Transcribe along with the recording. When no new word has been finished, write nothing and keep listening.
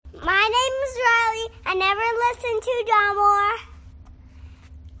I never listened to Dalmore.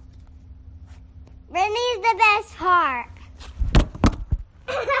 Brittany's the best part.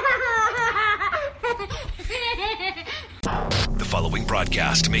 The following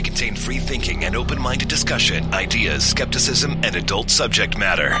broadcast may contain free thinking and open-minded discussion, ideas, skepticism, and adult subject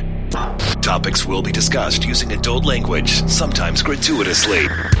matter. Topics will be discussed using adult language, sometimes gratuitously.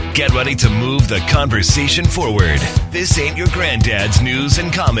 Get ready to move the conversation forward. This ain't your granddad's news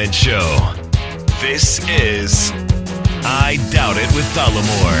and comment show. This is I Doubt It with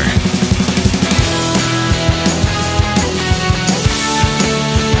Dollamore.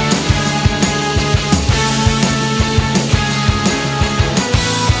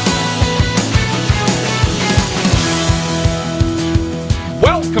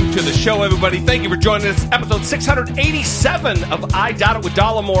 Welcome to the show, everybody. Thank you for joining us. Episode 687 of I Doubt It with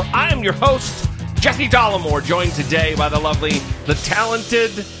Dollamore. I am your host, Jesse Dollamore, joined today by the lovely, the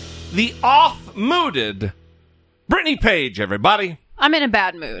talented, the off-mooded Brittany Page, everybody. I'm in a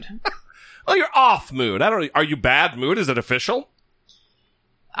bad mood. Oh, you're off mood. Are you bad mood? Is it official?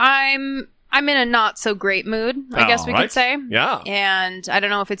 I'm in a not so great mood, I guess we could say. Yeah. And I don't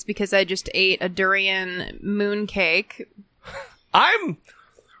know if it's because I just ate a durian mooncake.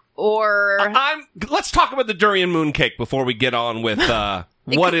 Let's talk about the durian mooncake before we get on with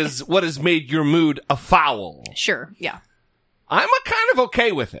what has made your mood afoul. Sure, yeah. I'm kind of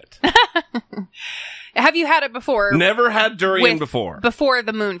okay with it. Have you had it before? Never had durian before. Before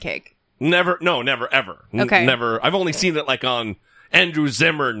the mooncake? Never, ever. Okay. Never. I've only seen it like on Andrew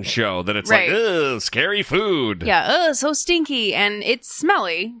Zimmern's show that it's right. like, ugh, scary food. Yeah, so stinky. And it's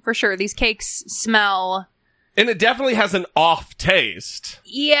smelly, for sure. These cakes smell... And it definitely has an off taste.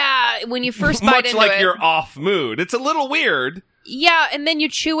 Yeah, when you first bite into it. Much like your off mood. It's a little weird. Yeah, and then you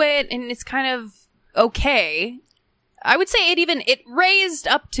chew it, and it's kind of okay. I would say it raised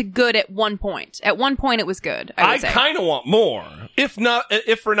up to good at one point. At one point, it was good, I would say. kind of want more. If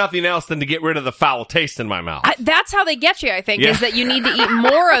for nothing else than to get rid of the foul taste in my mouth. That's how they get you, I think, is that you need to eat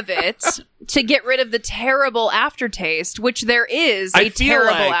more of it to get rid of the terrible aftertaste, which there is a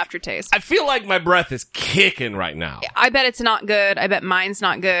terrible aftertaste. I feel like my breath is kicking right now. I bet it's not good. I bet mine's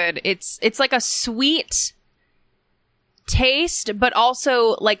not good. It's like a sweet taste, but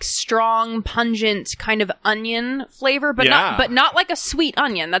also like strong, pungent kind of onion flavor, but not like a sweet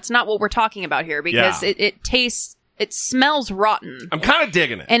onion. That's not what we're talking about here, because it smells rotten. I'm kind of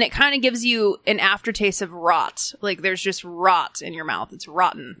digging it. And it kind of gives you an aftertaste of rot. Like there's just rot in your mouth. It's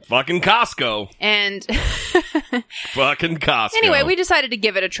rotten. Fucking Costco. And fucking Costco. Anyway, we decided to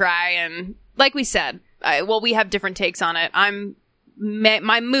give it a try, and like we said, we have different takes on it.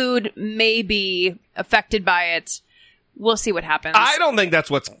 My mood may be affected by it. We'll see what happens. I don't think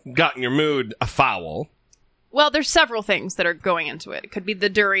that's what's gotten your mood afoul. Well, there's several things that are going into it. It could be the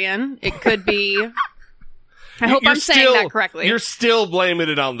durian. It could be... I hope I'm saying that correctly. You're still blaming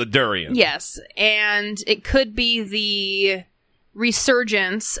it on the durian. Yes. And it could be the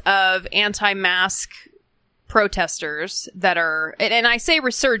resurgence of anti-mask protesters that are... And I say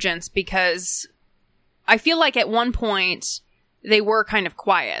resurgence because I feel like at one point they were kind of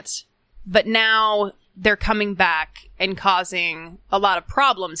quiet. But now... they're coming back and causing a lot of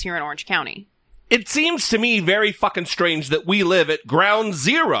problems here in Orange County. It seems to me very fucking strange that we live at ground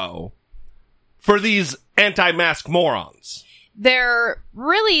zero for these anti-mask morons. They're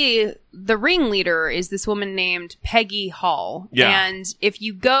really... the ringleader is this woman named Peggy Hall. Yeah. And if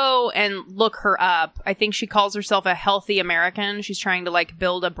you go and look her up, I think she calls herself a healthy American. She's trying to, like,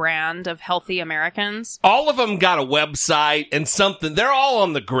 build a brand of healthy Americans. All of them got a website and something. They're all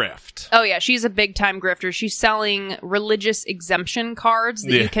on the grift. Oh, yeah. She's a big-time grifter. She's selling religious exemption cards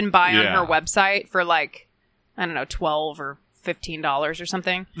that you can buy on her website for, like, I don't know, $12 or $15 or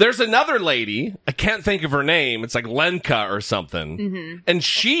something. There's another lady, I can't think of her name, it's like Lenka or something, and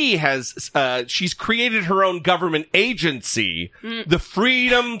she has she's created her own government agency, the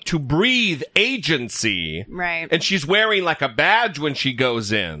Freedom to Breathe Agency, right? And she's wearing like a badge when she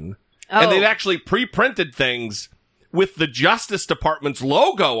goes in, and they've actually pre-printed things with the Justice Department's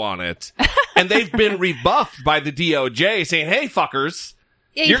logo on it, and they've been rebuffed by the DOJ saying, hey fuckers,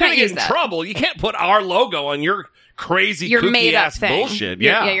 you're gonna get in trouble, you can't put our logo on your crazy, kooky-ass bullshit.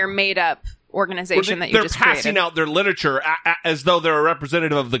 Your made-up organization that you just created. They're passing out their literature as though they're a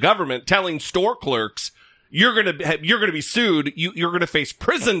representative of the government, telling store clerks, you're gonna be sued, you're gonna face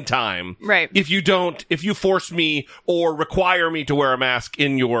prison time, right? If you force me or require me to wear a mask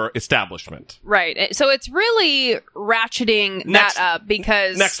in your establishment. Right. So it's really ratcheting that up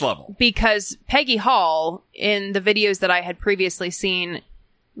because... Next level. Because Peggy Hall, in the videos that I had previously seen,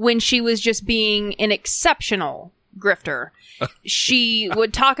 when she was just being an exceptional grifter. She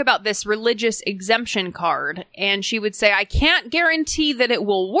would talk about this religious exemption card, and she would say, I can't guarantee that it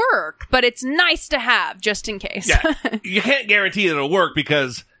will work, but it's nice to have just in case. Yeah. You can't guarantee that it'll work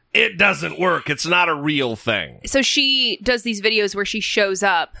because it doesn't work. It's not a real thing. So she does these videos where she shows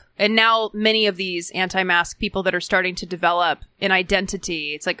up, and now many of these anti-mask people that are starting to develop an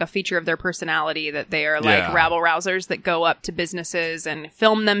identity, it's like a feature of their personality that they are like rabble-rousers that go up to businesses and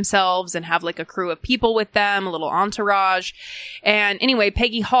film themselves and have like a crew of people with them, a little entourage. And anyway,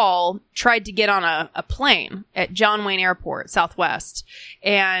 Peggy Hall tried to get on a plane at John Wayne Airport, Southwest,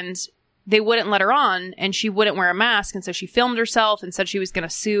 and they wouldn't let her on, and she wouldn't wear a mask, and so she filmed herself and said she was going to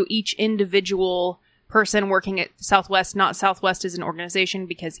sue each individual person working at Southwest, not Southwest as an organization,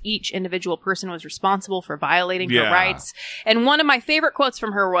 because each individual person was responsible for violating her rights. And one of my favorite quotes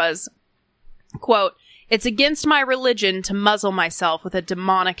from her was, quote, "It's against my religion to muzzle myself with a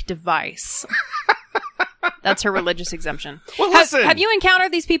demonic device." That's her religious exemption. Well, listen. Have you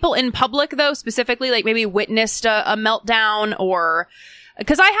encountered these people in public, though, specifically, like maybe witnessed a meltdown or...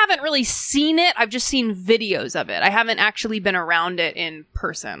 Because I haven't really seen it. I've just seen videos of it. I haven't actually been around it in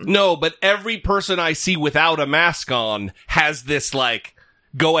person. No, but every person I see without a mask on has this, like,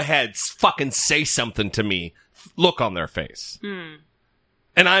 go ahead, fucking say something to me look on their face.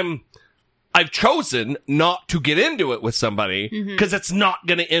 And I've chosen not to get into it with somebody because it's not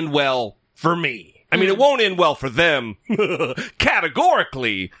going to end well for me. I mean, it won't end well for them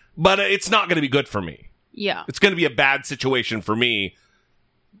categorically, but it's not going to be good for me. Yeah. It's going to be a bad situation for me.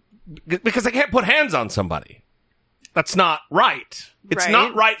 Because I can't put hands on somebody. That's not right. It's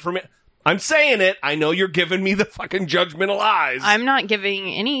not right for me. I'm saying it. I know you're giving me the fucking judgmental eyes. I'm not giving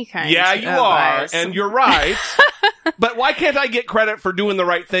any kind of you are, advice. and you're right. But why can't I get credit for doing the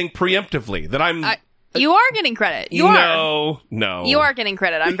right thing preemptively? That I'm... you are getting credit. You are. No. You are getting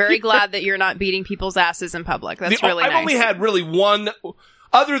credit. I'm very glad that you're not beating people's asses in public. That's really nice. I've only had really one...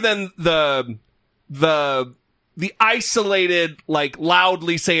 Other than the isolated, like,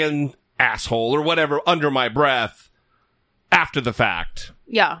 loudly saying asshole or whatever under my breath after the fact.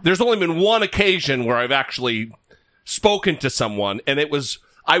 Yeah. There's only been one occasion where I've actually spoken to someone, and I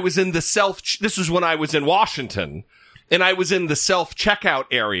was in the this was when I was in Washington, and I was in the self-checkout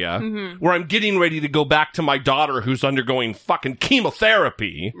area where I'm getting ready to go back to my daughter who's undergoing fucking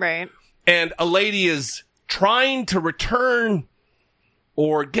chemotherapy. Right. And a lady is trying to return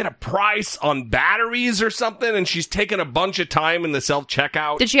or get a price on batteries or something, and she's taking a bunch of time in the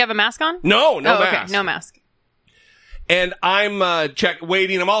self-checkout. Did she have a mask on? No mask. Okay, no mask. And I'm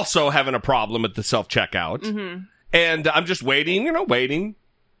waiting. I'm also having a problem at the self-checkout. And I'm just waiting.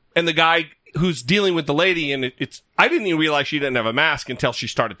 And the guy who's dealing with the lady, and I didn't even realize she didn't have a mask until she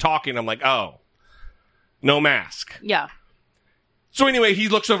started talking. I'm like, oh, no mask. Yeah. So anyway, he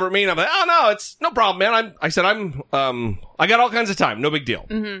looks over at me and I'm like, oh no, it's no problem, man. I got all kinds of time. No big deal.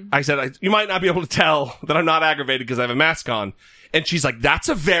 I said, you might not be able to tell that I'm not aggravated because I have a mask on. And she's like, that's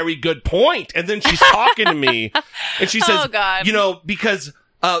a very good point. And then she's talking to me and she says, oh, God. Because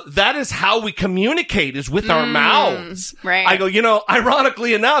that is how we communicate is with our mouths. Right. I go,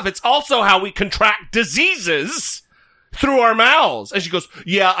 ironically enough, it's also how we contract diseases through our mouths. And she goes,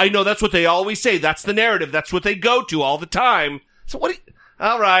 yeah, I know. That's what they always say. That's the narrative. That's what they go to all the time. So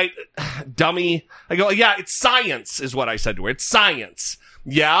all right, dummy. I go, yeah, it's science is what I said to her. It's science.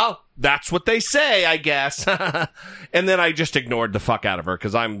 Yeah, that's what they say, I guess. And then I just ignored the fuck out of her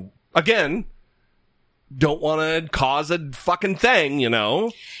because I'm, again, don't want to cause a fucking thing,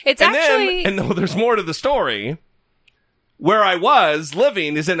 It's actually... And there's more to the story. Where I was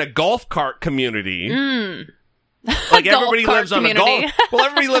living is in a golf cart community. Like everybody lives on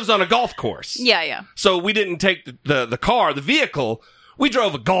everybody lives on a golf course. Yeah. So we didn't take the car, the vehicle. We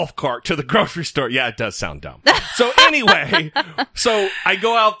drove a golf cart to the grocery store. Yeah, it does sound dumb. So anyway, so I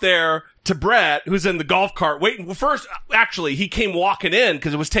go out there to Brett, who's in the golf cart waiting. Well, first, actually, he came walking in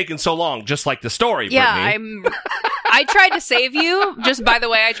because it was taking so long, just like the story. Yeah, Brittany. I tried to save you. Just by the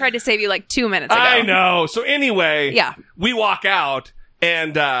way, I tried to save you like 2 minutes ago. I know. So anyway, yeah, we walk out.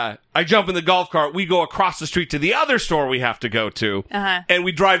 And I jump in the golf cart. We go across the street to the other store we have to go to. And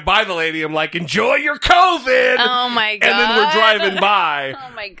we drive by the lady. I'm like, enjoy your COVID. Oh, my God. And then we're driving by.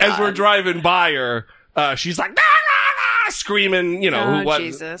 Oh, my God. As we're driving by her, she's like, nah, nah, nah, screaming,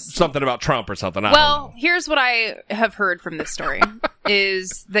 something about Trump or something. Well, here's what I have heard from this story,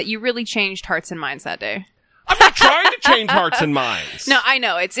 is that you really changed hearts and minds that day. I'm not trying to change hearts and minds. No, I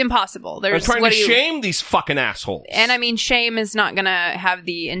know. It's impossible. I'm trying to shame these fucking assholes. And I mean, shame is not going to have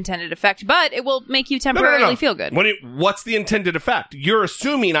the intended effect, but it will make you temporarily feel good. What's the intended effect? You're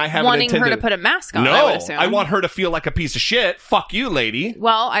assuming I have Wanting her to put a mask on, I would assume. I want her to feel like a piece of shit. Fuck you, lady.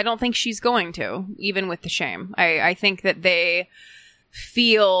 Well, I don't think she's going to, even with the shame. I think that they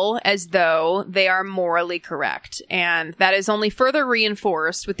feel as though they are morally correct. And that is only further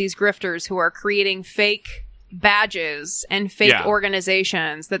reinforced with these grifters who are creating fake badges and fake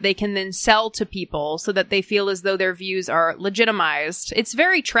organizations that they can then sell to people so that they feel as though their views are legitimized. It's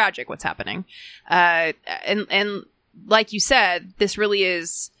very tragic what's happening. And like you said, this really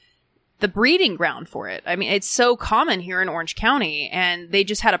is the breeding ground for it. I mean, it's so common here in Orange County, and they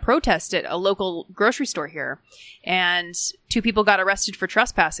just had a protest at a local grocery store here, and 2 people got arrested for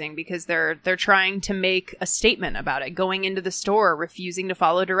trespassing because they're trying to make a statement about it, going into the store, refusing to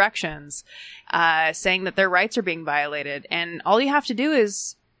follow directions, saying that their rights are being violated, and all you have to do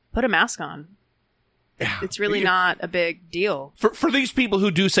is put a mask on. It's really not a big deal. For these people who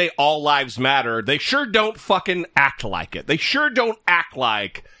do say all lives matter, they sure don't fucking act like it. They sure don't act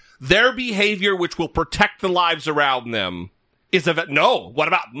like their behavior, which will protect the lives around them, is of it. No, what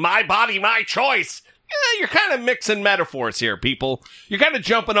about my body, my choice? You're kind of mixing metaphors here, people. You're kind of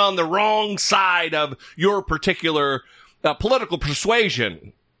jumping on the wrong side of your particular political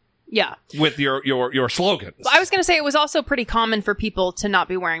persuasion. Yeah. With your slogans. I was going to say it was also pretty common for people to not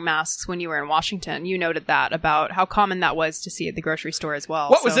be wearing masks when you were in Washington. You noted that about how common that was to see at the grocery store as well.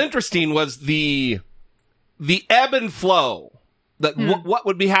 What was interesting was the ebb and flow. What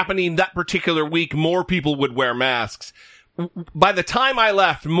would be happening that particular week, more people would wear masks. By the time I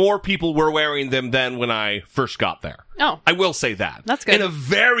left, more people were wearing them than when I first got there. Oh. I will say that. That's good. In a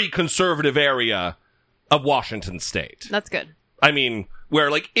very conservative area of Washington State. That's good. I mean, where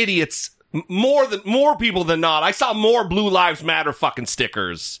like idiots, more people than not, I saw more Blue Lives Matter fucking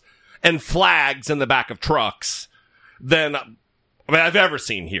stickers and flags in the back of trucks than I've ever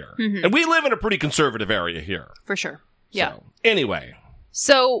seen here. Mm-hmm. And we live in a pretty conservative area here. For sure. Yeah. So, anyway.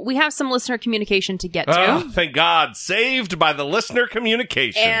 So we have some listener communication to get to. Thank God. Saved by the listener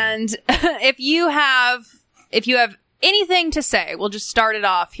communication. And if you have anything to say, we'll just start it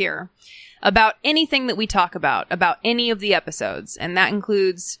off here, about anything that we talk about any of the episodes, and that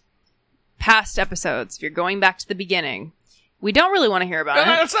includes past episodes, if you're going back to the beginning. We don't really want to hear about it.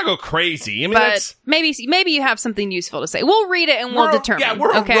 Let's not go crazy. I mean, but maybe you have something useful to say. We'll read it and we'll determine. Yeah,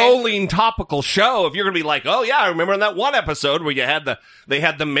 we're a rolling topical show. If you're going to be like, oh yeah, I remember in that one episode where they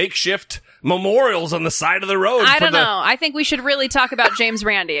had the makeshift memorials on the side of the road. I don't know. I think we should really talk about James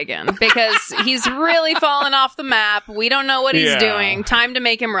Randi again, because he's really fallen off the map. We don't know what he's doing. Time to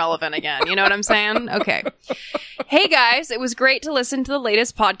make him relevant again. You know what I'm saying? Okay. Hey guys, it was great to listen to the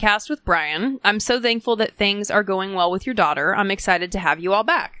latest podcast with Brian. I'm so thankful that things are going well with your daughter. I'm excited to have you all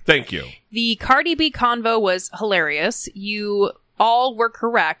back. Thank you. The Cardi B convo was hilarious. You all were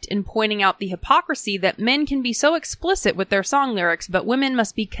correct in pointing out the hypocrisy that men can be so explicit with their song lyrics, but women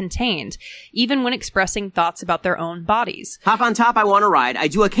must be contained, even when expressing thoughts about their own bodies. Hop on top, I want to ride. I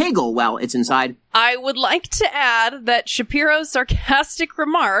do a Kegel while it's inside. I would like to add that Shapiro's sarcastic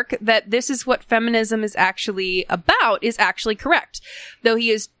remark that this is what feminism is actually about is actually correct, though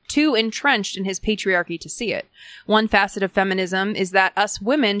he is too entrenched in his patriarchy to see it. One facet of feminism is that us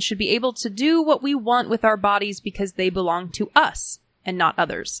women should be able to do what we want with our bodies because they belong to us and not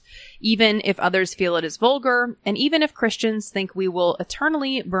others, even if others feel it is vulgar, and even if Christians think we will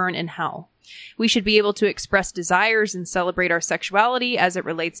eternally burn in hell. We should be able to express desires and celebrate our sexuality as it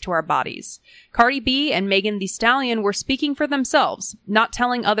relates to our bodies. Cardi B and Megan Thee Stallion were speaking for themselves, not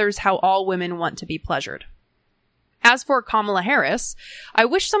telling others how all women want to be pleasured. As for Kamala Harris, I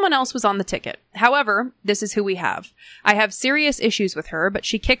wish someone else was on the ticket. However, this is who we have. I have serious issues with her, but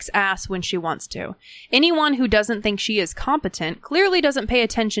she kicks ass when she wants to. Anyone who doesn't think she is competent clearly doesn't pay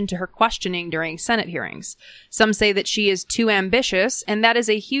attention to her questioning during Senate hearings. Some say that she is too ambitious, and that is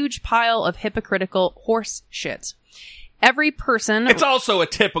a huge pile of hypocritical horse shit. Every person... It's also a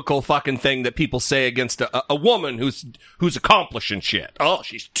typical fucking thing that people say against a woman who's accomplishing shit. Oh,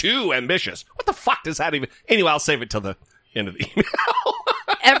 she's too ambitious. What the fuck does that even... Anyway, I'll save it till the end of the email.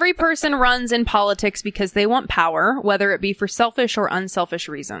 Every person runs in politics because they want power, whether it be for selfish or unselfish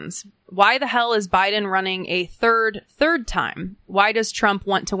reasons. Why the hell is Biden running a third time? Why does Trump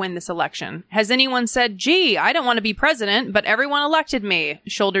want to win this election? Has anyone said, gee, I don't want to be president, but everyone elected me?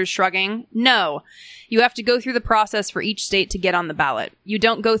 Shoulders shrugging. No. You have to go through the process for each state to get on the ballot. You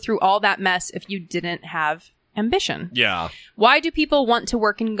don't go through all that mess if you didn't have ambition. Yeah. Why do people want to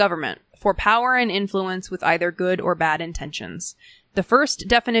work in government? for power and influence with either good or bad intentions. The first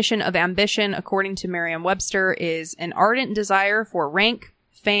definition of ambition, according to Merriam-Webster, is an ardent desire for rank,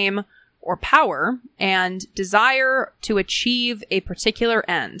 fame, or power, and desire to achieve a particular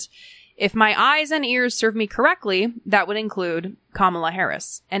end. If my eyes and ears serve me correctly, that would include Kamala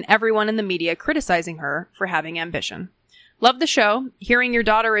Harris and everyone in the media criticizing her for having ambition. Love the show. Hearing your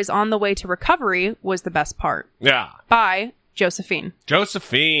daughter is on the way to recovery was the best part. Yeah. Bye, Josephine.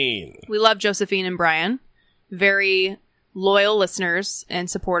 Josephine. We love Josephine and Brian. Very loyal listeners and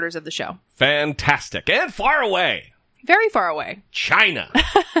supporters of the show. Fantastic. And far away. Very far away. China.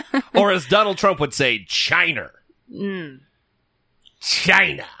 Or as Donald Trump would say, China.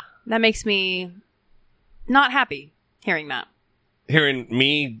 China. That makes me not happy hearing that. Hearing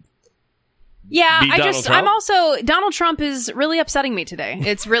me Yeah, be Donald Trump? I'm also, Donald Trump is really upsetting me today.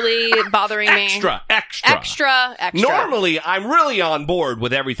 It's really bothering me. Extra. Normally, I'm really on board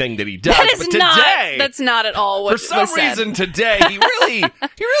with everything that he does. That is but today, that's not at all what for some was said. reason today, he really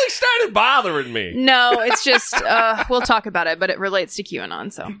started bothering me. No, it's just, we'll talk about it, but it relates to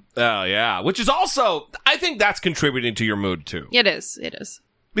QAnon, so. Oh, yeah. Which is also, I think that's contributing to your mood, too. It is.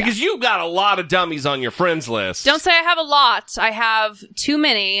 Because you've got a lot of dummies on your friends list. Don't say I have a lot. I have too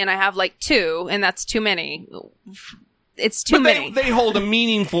many, and I have like 2, and that's too many. It's too many. They hold a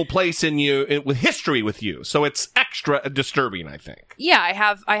meaningful place in you, with history with you, so it's extra disturbing, I think. Yeah,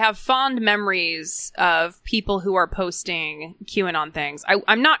 I have fond memories of people who are posting QAnon things.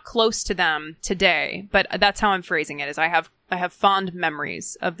 I'm not close to them today, but that's how I'm phrasing it. Is I have fond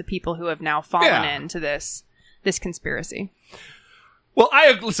memories of the people who have now fallen into this conspiracy. Well,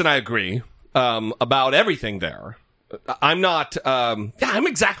 I agree about everything there. I'm not, I'm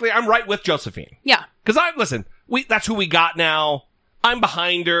right with Josephine. Yeah. Because that's who we got now. I'm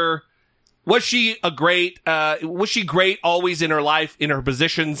behind her. Was she great always in her life, in her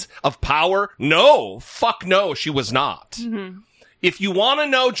positions of power? No. Fuck no, she was not. Mm-hmm. If you want to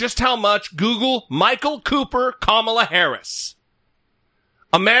know just how much, Google Michael Cooper, Kamala Harris.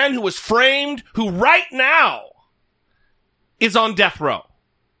 A man who was framed, who right now is on death row.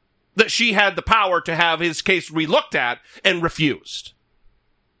 That she had the power to have his case relooked at and refused.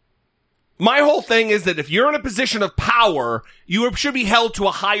 My whole thing is that if you're in a position of power, you should be held to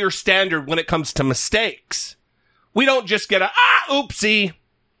a higher standard when it comes to mistakes. We don't just get oopsie.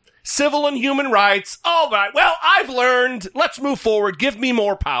 Civil and human rights. All right. Well, I've learned. Let's move forward. Give me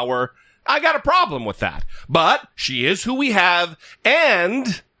more power. I got a problem with that. But she is who we have,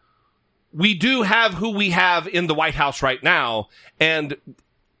 and we do have who we have in the White House right now, and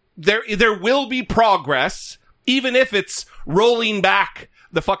there will be progress, even if it's rolling back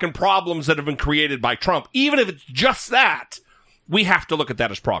the fucking problems that have been created by Trump. Even if it's just that, we have to look at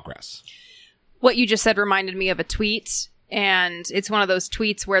that as progress. What you just said reminded me of a tweet, and it's one of those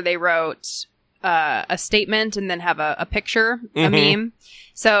tweets where they wrote a statement and then have a picture, a meme.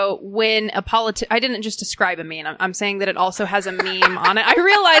 So when a I didn't just describe a meme. I'm saying that it also has a meme on it. I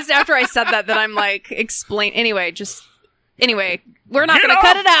realized after I said that I'm like, Anyway, we're not going to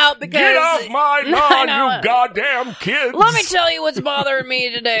cut it out because... Get off my lawn, you goddamn kids! Let me tell you what's bothering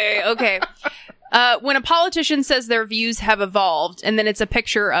me today. Okay. When a politician says their views have evolved, and then it's a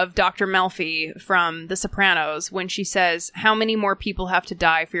picture of Dr. Melfi from The Sopranos when she says, how many more people have to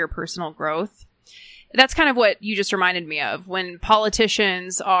die for your personal growth? That's kind of what you just reminded me of. When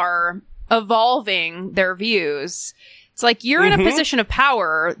politicians are evolving their views, it's like you're in a position of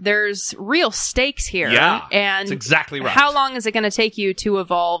power. There's real stakes here. Yeah, and that's exactly right. How long is it going to take you to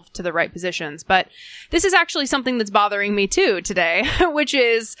evolve to the right positions? But this is actually something that's bothering me too today, which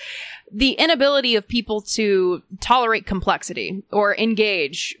is the inability of people to tolerate complexity or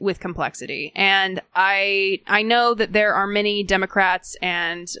engage with complexity. And I know that there are many Democrats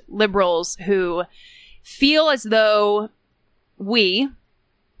and liberals who feel as though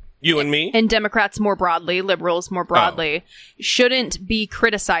you and me, and Democrats more broadly, liberals more broadly, shouldn't be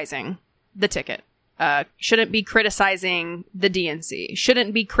criticizing the ticket, shouldn't be criticizing the DNC,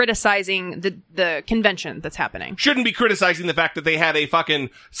 shouldn't be criticizing the convention that's happening. Shouldn't be criticizing the fact that they had a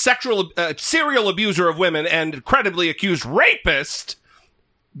fucking serial abuser of women and credibly accused rapist,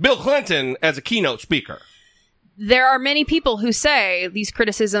 Bill Clinton, as a keynote speaker. There are many people who say these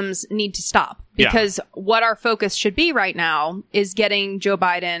criticisms need to stop because what our focus should be right now is getting Joe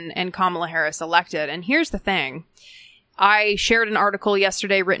Biden and Kamala Harris elected. And here's the thing. I shared an article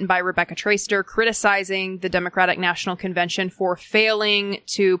yesterday written by Rebecca Traister criticizing the Democratic National Convention for failing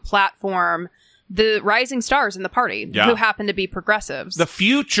to platform the rising stars in the party who happen to be progressives. The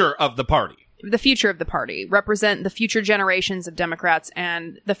future of the party. the future of the party, represent the future generations of Democrats.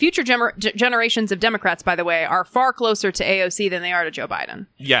 And the future generations of Democrats, by the way, are far closer to AOC than they are to Joe Biden.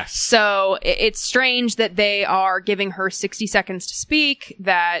 Yes. So it's strange that they are giving her 60 seconds to speak,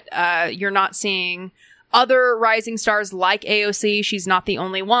 that you're not seeing other rising stars like AOC. She's not the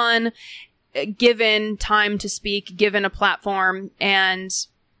only one given time to speak, given a platform. And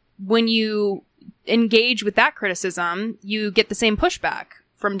when you engage with that criticism, you get the same pushback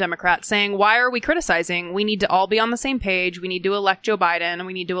from Democrats saying, why are we criticizing? We need to all be on the same page. We need to elect Joe Biden.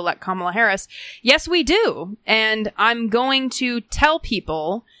 We need to elect Kamala Harris. Yes, we do. And I'm going to tell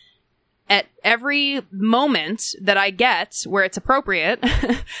people at every moment that I get where it's appropriate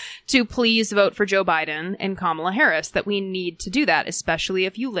to please vote for Joe Biden and Kamala Harris, that we need to do that, especially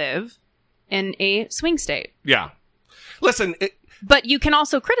if you live in a swing state. Yeah. Listen, but you can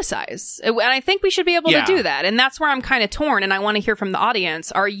also criticize. And I think we should be able to do that. And that's where I'm kind of torn. And I want to hear from the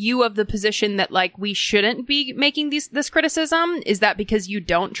audience. Are you of the position that, like, we shouldn't be making this criticism? Is that because you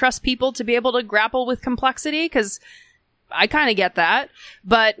don't trust people to be able to grapple with complexity? Because I kind of get that.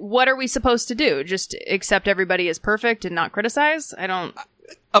 But what are we supposed to do? Just accept everybody is perfect and not criticize? I don't...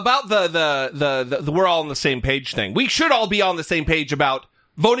 About the we're all on the same page thing. We should all be on the same page about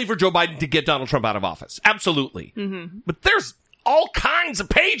voting for Joe Biden to get Donald Trump out of office. Absolutely. Mm-hmm. But there's all kinds of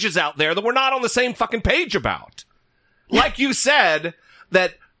pages out there that we're not on the same fucking page about. Like you said,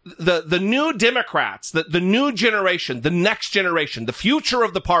 that the new Democrats, the new generation, the next generation, the future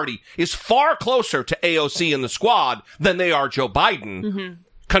of the party is far closer to AOC and the squad than they are Joe Biden. Mm-hmm.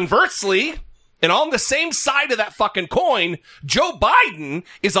 Conversely, and on the same side of that fucking coin, Joe Biden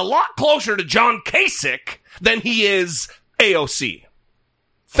is a lot closer to John Kasich than he is AOC.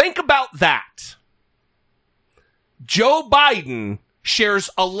 Think about that. Joe Biden shares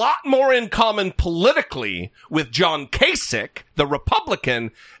a lot more in common politically with John Kasich, the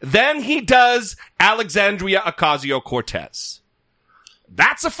Republican, than he does Alexandria Ocasio-Cortez.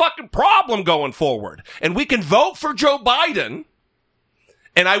 That's a fucking problem going forward. And we can vote for Joe Biden,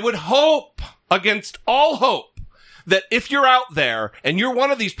 and I would hope, against all hope, that if you're out there and you're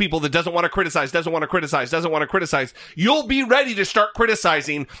one of these people that doesn't want to criticize, you'll be ready to start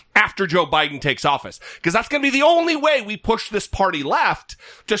criticizing after Joe Biden takes office. Because that's going to be the only way we push this party left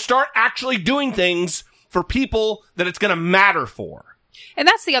to start actually doing things for people that it's going to matter for. And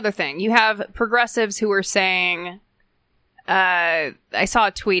that's the other thing. You have progressives who are saying, I saw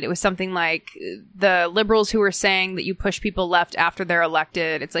a tweet. It was something like the liberals who are saying that you push people left after they're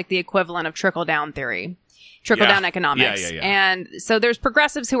elected. It's like the equivalent of trickle-down theory. Trickle-down economics. Yeah. And so there's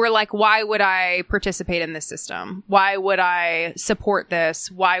progressives who are like, why would I participate in this system? Why would I support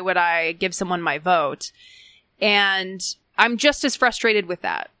this? Why would I give someone my vote? And I'm just as frustrated with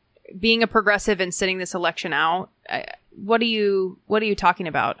that. Being a progressive and sitting this election out, what are you talking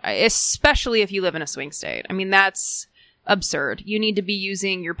about? Especially if you live in a swing state. I mean, that's absurd. You need to be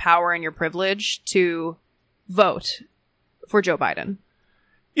using your power and your privilege to vote for Joe Biden.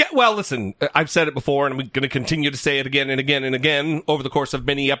 Yeah, well, listen, I've said it before, and I'm going to continue to say it again and again and again over the course of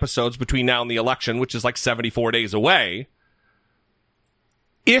many episodes between now and the election, which is like 74 days away.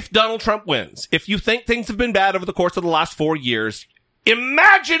 If Donald Trump wins, if you think things have been bad over the course of the last 4 years,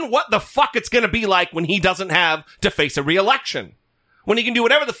 imagine what the fuck it's going to be like when he doesn't have to face a re-election. When he can do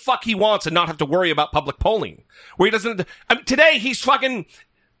whatever the fuck he wants and not have to worry about public polling. Where he doesn't... I mean, today, he's fucking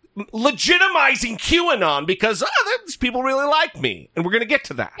legitimizing QAnon because these people really like me. And we're going to get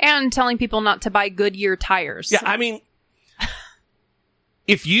to that. And telling people not to buy Goodyear tires. Yeah, I mean,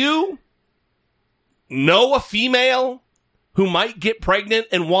 if you know a female who might get pregnant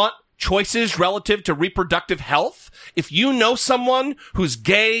and want choices relative to reproductive health, if you know someone who's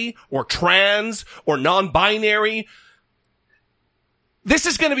gay or trans or non-binary, this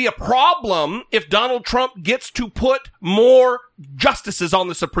is going to be a problem if Donald Trump gets to put more justices on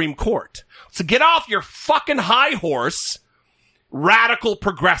the Supreme Court. So get off your fucking high horse, radical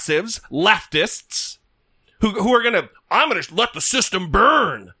progressives, leftists, who are going to, I'm going to let the system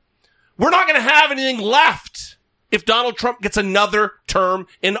burn. We're not going to have anything left if Donald Trump gets another term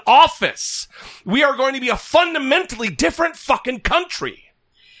in office. We are going to be a fundamentally different fucking country.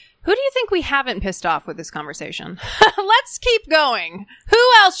 Who do you think we haven't pissed off with this conversation? Let's keep going.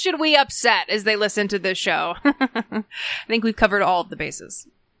 Who else should we upset as they listen to this show? I think we've covered all of the bases.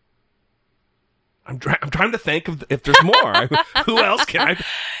 I'm trying to think if there's more. Who else can I...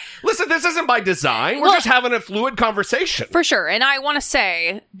 Listen, this isn't by design. We're just having a fluid conversation. For sure. And I want to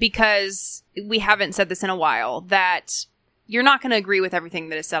say, because we haven't said this in a while, that you're not going to agree with everything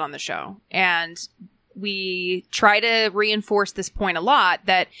that is said on the show. And we try to reinforce this point a lot,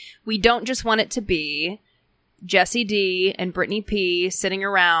 that we don't just want it to be Jesse D and Brittany P sitting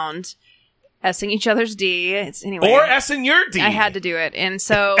around S-ing each other's D. Anyway, or S-ing your D. I had to do it. And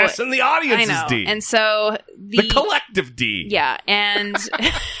so... S-ing the audience's I know. D. And so... The collective D. Yeah, and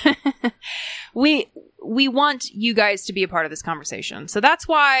we want you guys to be a part of this conversation. So that's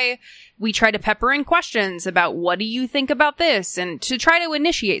why we try to pepper in questions about what do you think about this, and to try to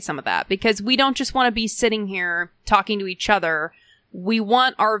initiate some of that, because we don't just want to be sitting here talking to each other. We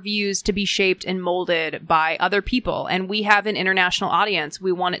want our views to be shaped and molded by other people, and we have an international audience.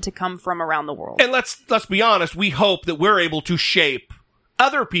 We want it to come from around the world. And let's be honest, we hope that we're able to shape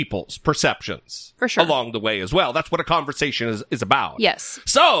other people's perceptions for sure along the way as well. That's what a conversation is about. Yes.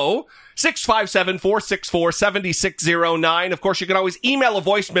 So, 657-464-7609. Of course, you can always email a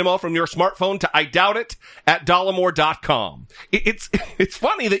voice memo from your smartphone to idoubitit@dollamore.com. It's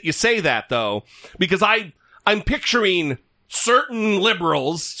funny that you say that, though, because I'm picturing certain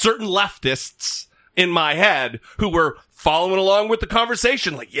liberals, certain leftists in my head who were following along with the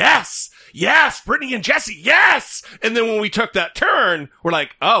conversation, like, yes, Brittany and Jesse, yes! And then when we took that turn, we're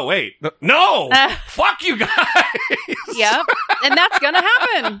like, oh, wait, no! Fuck you guys! Yep, and that's gonna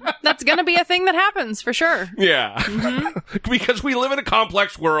happen. That's gonna be a thing that happens, for sure. Yeah. Mm-hmm. Because we live in a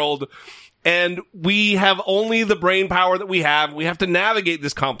complex world, and we have only the brain power that we have. We have to navigate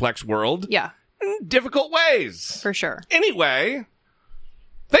this complex world. Yeah. In difficult ways. For sure. Anyway,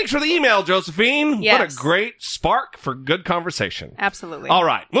 thanks for the email, Josephine. Yes. What a great spark for good conversation. Absolutely. All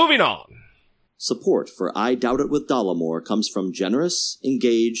right, moving on. Support for I Doubt It with Dollamore comes from generous,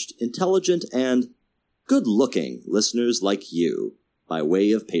 engaged, intelligent, and good-looking listeners like you by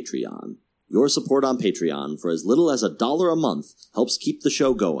way of Patreon. Your support on Patreon for as little as $1 a month helps keep the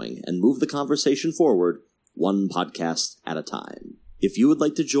show going and move the conversation forward one podcast at a time. If you would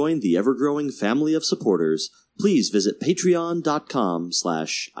like to join the ever-growing family of supporters, please visit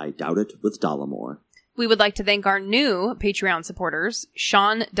patreon.com/I Doubt It with Dollamore. We would like to thank our new Patreon supporters,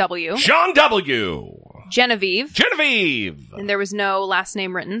 Sean W., Genevieve, and there was no last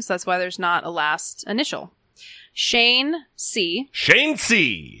name written, so that's why there's not a last initial. Shane C.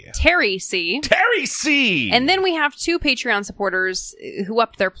 Terry C. And then we have two Patreon supporters who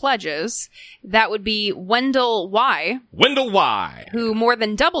upped their pledges. That would be Wendell Y. Who more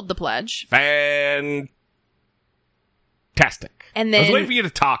than doubled the pledge. Fantastic. And then I was waiting for you to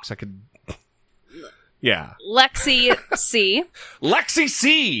talk so I could... Yeah. Lexi C.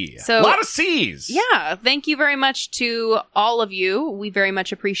 So, a lot of C's. Yeah. Thank you very much to all of you. We very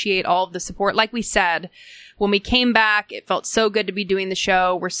much appreciate all of the support. Like we said, when we came back, it felt so good to be doing the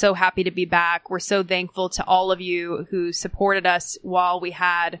show. We're so happy to be back. We're so thankful to all of you who supported us while we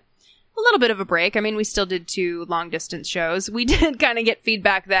had a little bit of a break. I mean, we still did 2 long-distance shows. We did kind of get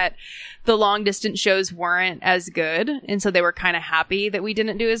feedback that the long-distance shows weren't as good, and so they were kind of happy that we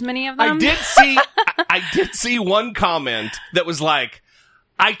didn't do as many of them. I did see one comment that was like,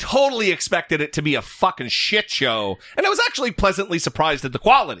 I totally expected it to be a fucking shit show, and I was actually pleasantly surprised at the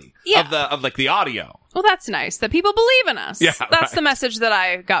quality of the audio. Well, that's nice that people believe in us. Yeah, that's the message that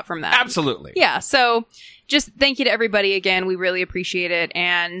I got from that. Absolutely. Yeah, so just thank you to everybody again. We really appreciate it.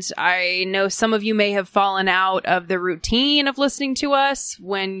 And I know some of you may have fallen out of the routine of listening to us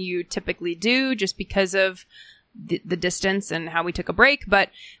when you typically do, just because of the distance and how we took a break, but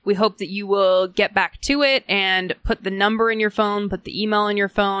we hope that you will get back to it and put the number in your phone, put the email in your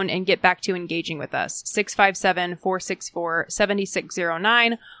phone, and get back to engaging with us.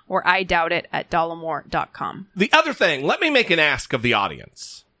 657-464-7609 or idoubitit@dollamore.com. The other thing, let me make an ask of the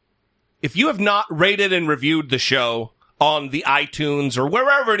audience. If you have not rated and reviewed the show on the iTunes or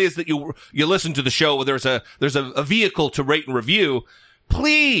wherever it is that you listen to the show, where there's a vehicle to rate and review,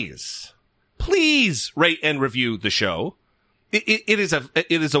 please rate and review the show. It is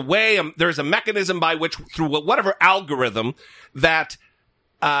a way, there's a mechanism by which, through whatever algorithm, that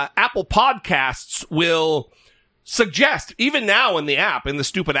Apple Podcasts will suggest, even now in the app, in the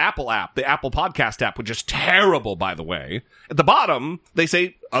stupid Apple app, the Apple Podcast app, which is terrible, by the way, at the bottom, they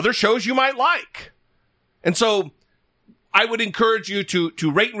say other shows you might like. And so I would encourage you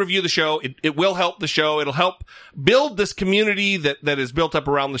to rate and review the show. It will help the show. It'll help build this community that is built up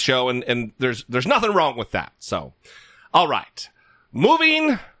around the show, and there's nothing wrong with that. So, all right.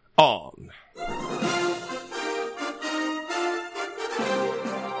 Moving on.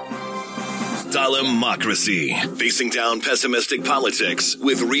 Dollamocracy. Facing down pessimistic politics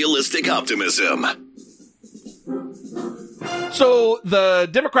with realistic optimism. So the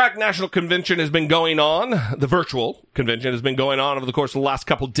Democratic National Convention has been going on. The virtual convention has been going on over the course of the last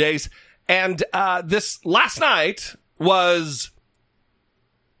couple of days. And this last night was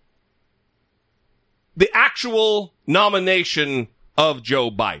the actual nomination of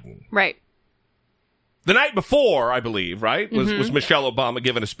Joe Biden. Right. the night before, I believe, right, was Michelle Obama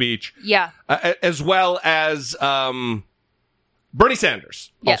giving a speech. Yeah. As well as Bernie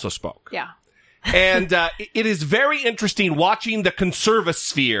Sanders also spoke. Yeah. And it is very interesting watching the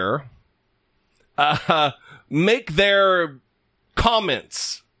conservasphere make their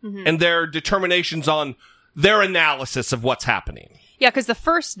comments and their determinations on their analysis of what's happening. Yeah, because the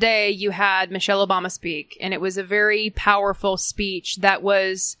first day you had Michelle Obama speak, and it was a very powerful speech that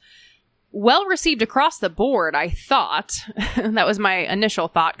was well received across the board, I thought. That was my initial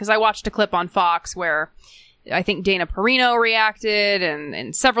thought, because I watched a clip on Fox where I think Dana Perino reacted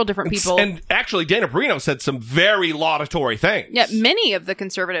and several different people. And actually, Dana Perino said some very laudatory things. Yeah, many of the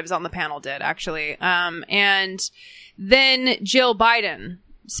conservatives on the panel did, actually. And then Jill Biden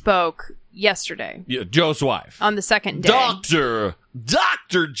spoke yesterday. Yeah, Joe's wife. On the second day.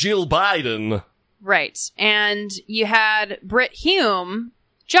 Dr. Jill Biden. Right. And you had Britt Hume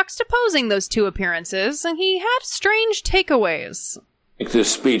juxtaposing those two appearances, and he had strange takeaways.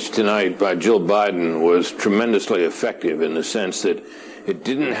 This speech tonight by Jill Biden was tremendously effective in the sense that it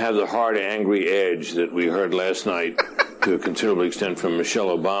didn't have the hard, angry edge that we heard last night to a considerable extent from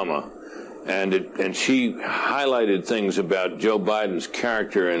Michelle Obama. And she highlighted things about Joe Biden's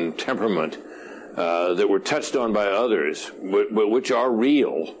character and temperament that were touched on by others, but which are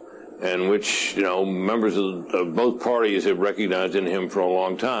real and which, members of both parties have recognized in him for a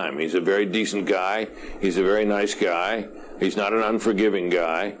long time. He's a very decent guy. He's a very nice guy. He's not an unforgiving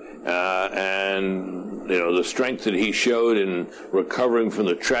guy, and the strength that he showed in recovering from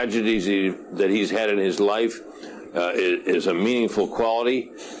the tragedies that he's had in his life is a meaningful quality,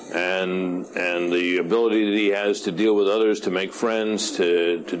 and the ability that he has to deal with others, to make friends,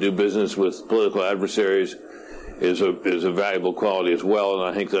 to do business with political adversaries is a valuable quality as well.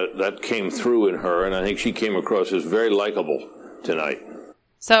 And I think that came through in her, and I think she came across as very likable tonight.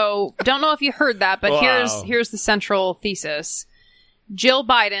 So, don't know if you heard that, but here's the central thesis. Jill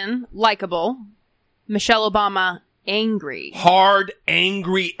Biden, likable. Michelle Obama, angry. Hard,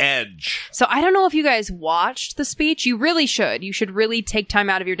 angry edge. So, I don't know if you guys watched the speech. You really should. You should really take time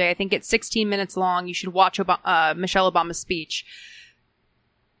out of your day. I think it's 16 minutes long. You should watch Michelle Obama's speech.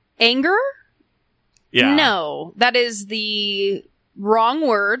 Anger? Yeah. No. That is the wrong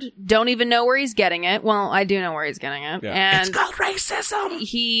word. Don't even know where he's getting it. Well, I do know where he's getting it. Yeah. And it's called racism.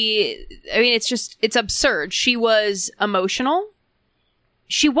 It's absurd. She was emotional.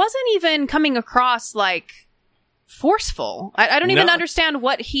 She wasn't even coming across like forceful. I don't even understand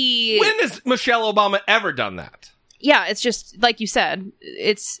what he... When has Michelle Obama ever done that? Yeah, it's just, like you said,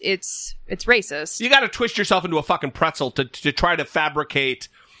 it's racist. You gotta twist yourself into a fucking pretzel to try to fabricate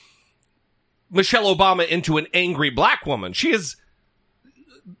Michelle Obama into an angry black woman. She is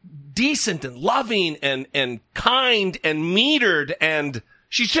decent and loving and kind and metered, and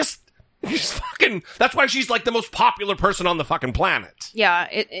she's fucking, that's why she's like the most popular person on the fucking planet. Yeah,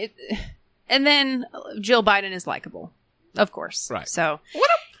 and then Jill Biden is likable, of course. Right. So what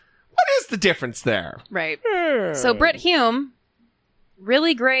is the difference there? Right. So Britt Hume,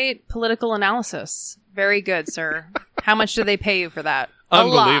 really great political analysis. Very good, sir. How much do they pay you for that?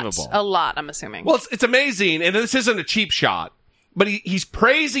 Unbelievable. A lot, I'm assuming. Well, it's amazing, and this isn't a cheap shot, but he's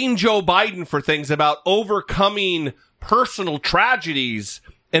praising Joe Biden for things about overcoming personal tragedies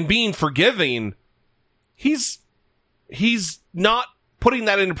and being forgiving. He's not putting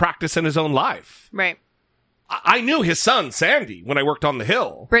that into practice in his own life. Right. I knew his son, Sandy, when I worked on the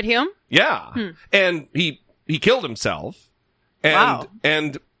Hill. Britt Hume? Yeah. And he killed himself. And, wow.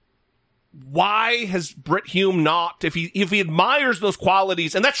 And why has Britt Hume not, if he admires those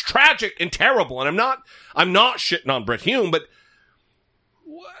qualities, and that's tragic and terrible, and I'm not shitting on Britt Hume, but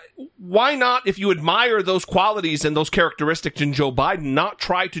why not, if you admire those qualities and those characteristics in Joe Biden, not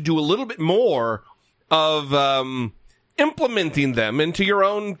try to do a little bit more of implementing them into your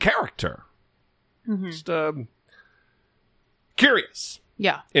own character? Mm-hmm. Just curious.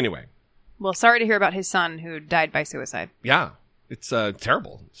 Yeah. Anyway. Well, sorry to hear about his son who died by suicide. Yeah. It's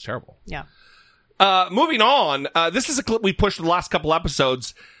terrible. It's terrible. Yeah. Moving on. This is a clip we pushed the last couple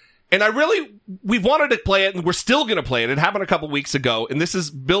episodes, and we've wanted to play it, and we're still going to play it. It happened a couple weeks ago, and this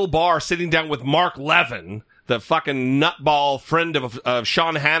is Bill Barr sitting down with Mark Levin, the fucking nutball friend of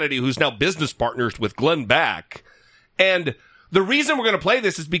Sean Hannity, who's now business partners with Glenn Beck. And the reason we're going to play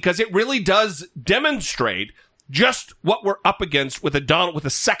this is because it really does demonstrate just what we're up against with a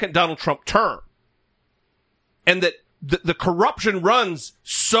second Donald Trump term. And that the corruption runs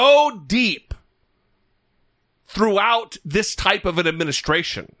so deep throughout this type of an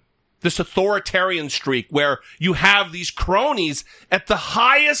administration, this authoritarian streak where you have these cronies at the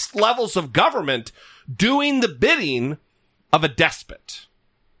highest levels of government doing the bidding of a despot.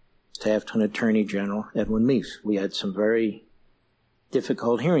 staff to an Attorney General, Edwin Meese. We had some very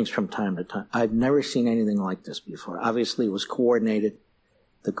difficult hearings from time to time. I've never seen anything like this before. Obviously, it was coordinated.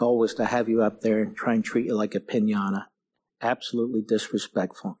 The goal was to have you up there and try and treat you like a piñata. Absolutely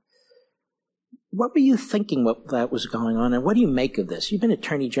disrespectful. What were you thinking what that was going on, and what do you make of this? You've been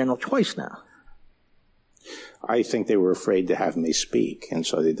Attorney General twice now. I think they were afraid to have me speak, and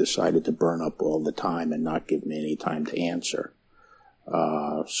so they decided to burn up all the time and not give me any time to answer.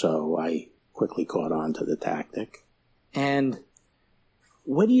 So I quickly caught on to the tactic. And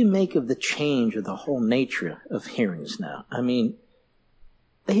what do you make of the change of the whole nature of hearings now? I mean,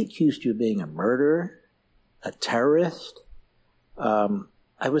 they accused you of being a murderer, a terrorist.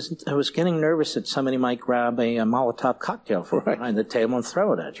 I was getting nervous that somebody might grab a Molotov cocktail from behind the table and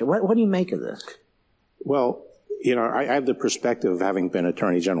throw it at you. What do you make of this? Well, I have the perspective of having been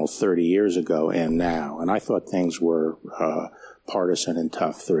Attorney General 30 years ago and now, and I thought things were partisan and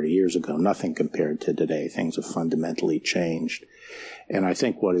tough 30 years ago. Nothing compared to today. Things have fundamentally changed. And I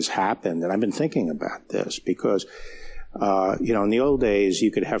think what has happened, and I've been thinking about this, because in the old days,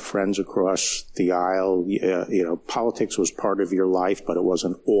 you could have friends across the aisle. Politics was part of your life, but it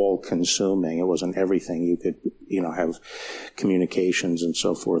wasn't all-consuming. It wasn't everything. You could, have communications and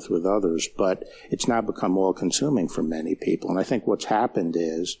so forth with others. But it's now become all-consuming for many people. And I think what's happened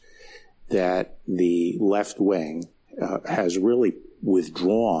is that the left wing has really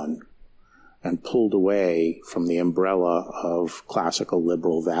withdrawn and pulled away from the umbrella of classical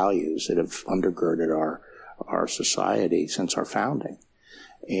liberal values that have undergirded our society since our founding.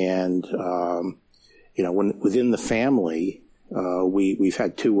 And, within the family, we've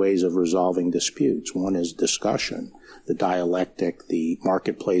had two ways of resolving disputes. One is discussion, the dialectic, the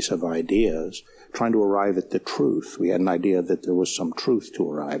marketplace of ideas, trying to arrive at the truth. We had an idea that there was some truth to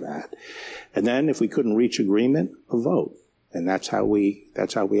arrive at. And then if we couldn't reach agreement, a vote. And that's how we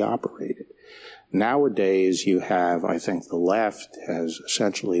operated. Nowadays, you have, I think the left has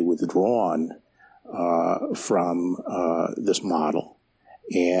essentially withdrawn from this model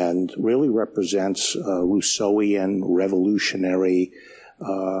and really represents a Rousseauian revolutionary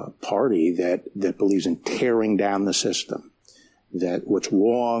party that believes in tearing down the system. That what's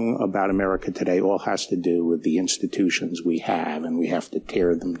wrong about America today all has to do with the institutions we have, and we have to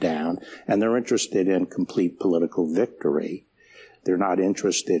tear them down. And they're interested in complete political victory. They're not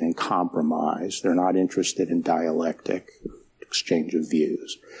interested in compromise. They're not interested in dialectic exchange of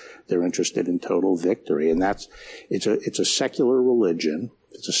views. They're interested in total victory, and it's a secular religion.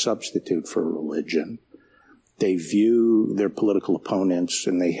 It's a substitute for religion. They view their political opponents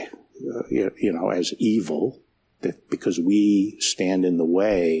and they, as evil, because we stand in the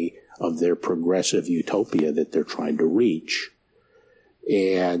way of their progressive utopia that they're trying to reach,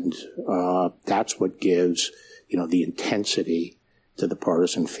 and that's what gives the intensity to the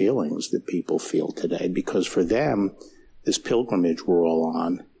partisan feelings that people feel today. Because for them, this pilgrimage we're all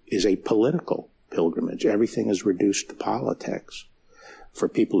on is a political pilgrimage. Everything is reduced to politics. For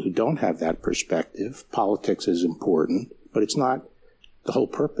people who don't have that perspective, politics is important, but it's not the whole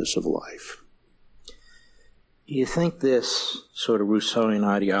purpose of life. Do you think this sort of Rousseauian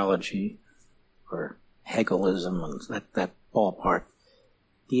ideology, or Hegelism, and that ballpark,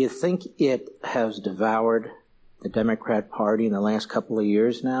 do you think it has devoured the Democrat Party in the last couple of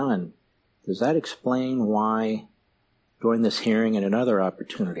years now? And does that explain why, during this hearing and in other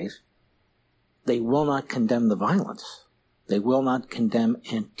opportunities, they will not condemn the violence? They will not condemn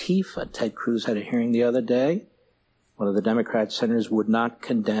Antifa. Ted Cruz had a hearing the other day. One of the Democrat senators would not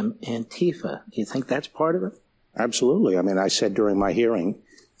condemn Antifa. Do you think that's part of it? Absolutely. I mean, I said during my hearing,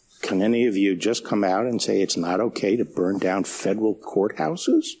 can any of you just come out and say it's not okay to burn down federal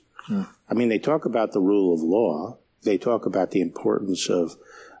courthouses? I mean, they talk about the rule of law. They talk about the importance of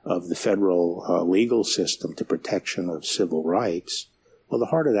the federal legal system to protection of civil rights. Well, the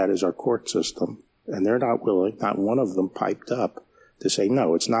heart of that is our court system, and they're not willing, not one of them piped up to say,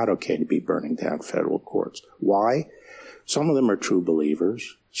 no, it's not okay to be burning down federal courts. Why? Some of them are true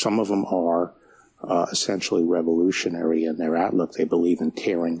believers. Some of them are essentially revolutionary in their outlook. They believe in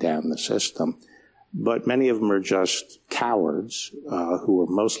tearing down the system. But many of them are just cowards who are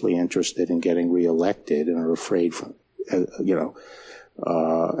mostly interested in getting reelected and are afraid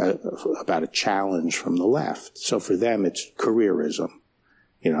about a challenge from the left. So for them, it's careerism.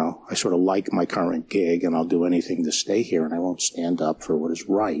 I sort of like my current gig and I'll do anything to stay here, and I won't stand up for what is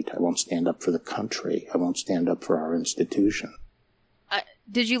right. I won't stand up for the country. I won't stand up for our institution.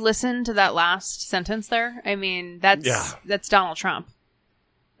 Did you listen to that last sentence there? I mean, that's Donald Trump.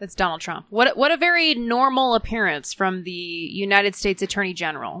 That's Donald Trump. What a very normal appearance from the United States Attorney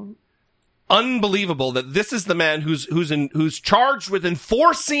General. unbelievable that this is the man who's charged with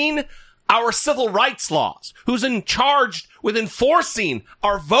enforcing our civil rights laws, who's in charge with enforcing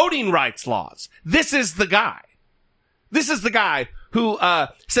our voting rights laws. This is the guy. This is the guy who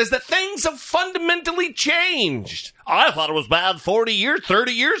says that things have fundamentally changed. I thought it was bad 40 years,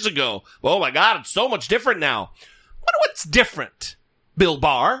 30 years ago. Oh my God, it's so much different now. What's different, Bill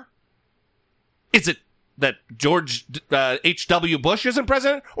Barr? Is it that George H.W. Bush isn't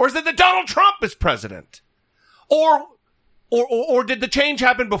president? Or is it that Donald Trump is president? Or did the change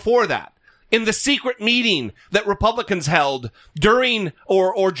happen before that? In the secret meeting that Republicans held during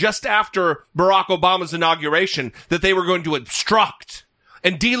or just after Barack Obama's inauguration, that they were going to obstruct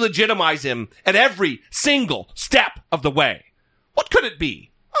and delegitimize him at every single step of the way. What could it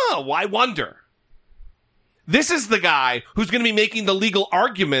be? Oh, I wonder. This is the guy who's going to be making the legal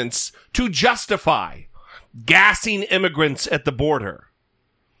arguments to justify gassing immigrants at the border,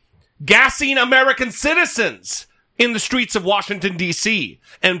 gassing American citizens in the streets of Washington, D.C.,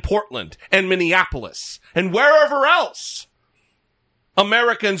 and Portland, and Minneapolis, and wherever else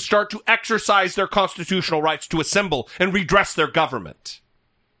Americans start to exercise their constitutional rights to assemble and redress their government.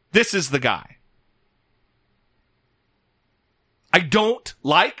 This is the guy. I don't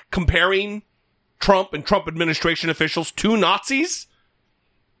like comparing Trump and Trump administration officials to Nazis,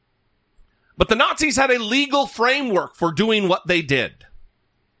 but the Nazis had a legal framework for doing what they did.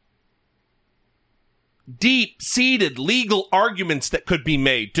 Deep-seated legal arguments that could be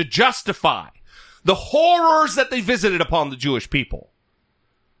made to justify the horrors that they visited upon the Jewish people.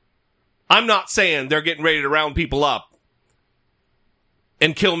 I'm not saying they're getting ready to round people up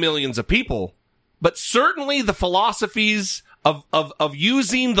and kill millions of people, but certainly the philosophies of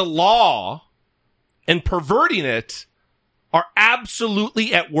using the law and perverting it are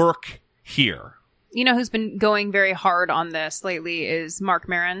absolutely at work here. You know who's been going very hard on this lately is Mark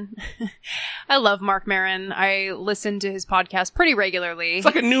Maron. I love Mark Maron. I listen to his podcast pretty regularly. It's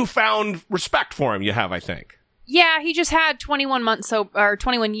like a newfound respect for him you have, I think. Yeah, he just had 21 months or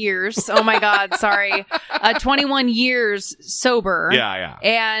 21 years. Oh my God, sorry. 21 years sober. Yeah.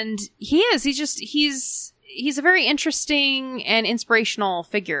 And he's a very interesting and inspirational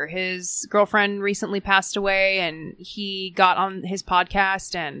figure. His girlfriend recently passed away and he got on his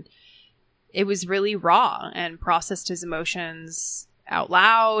podcast and it was really raw and processed his emotions out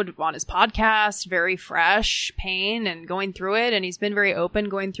loud on his podcast, very fresh pain and going through it. And he's been very open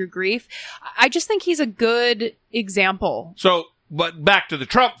going through grief. I just think he's a good example. So, but back to the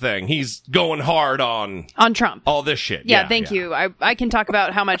Trump thing, he's going hard on Trump. All this shit. Yeah, thank you. I can talk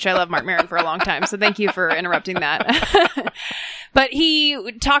about how much I love Mark Maron for a long time. So thank you for interrupting that. But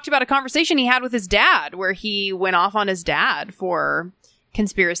he talked about a conversation he had with his dad where he went off on his dad for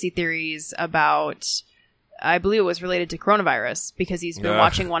conspiracy theories about, I believe it was related to coronavirus because he's been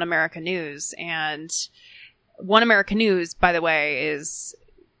watching One America News. And One America News, by the way, is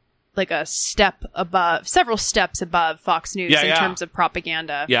like a step above, several steps above Fox News in terms of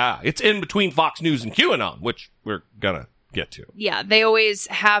propaganda. Yeah, it's in between Fox News and QAnon, which we're gonna get to. Yeah, they always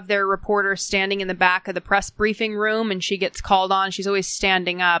have their reporter standing in the back of the press briefing room and she gets called on. She's always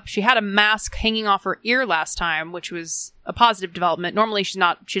standing up. She had a mask hanging off her ear last time, which was a positive development. Normally she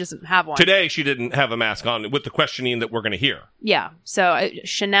doesn't have one. Today she didn't have a mask on with the questioning that we're going to hear. Yeah, so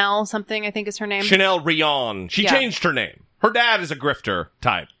Chanel something, I think is her name. Chanel Rion. She changed her name. Her dad is a grifter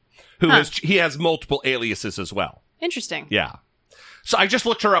type he has multiple aliases as well. Interesting. Yeah. So I just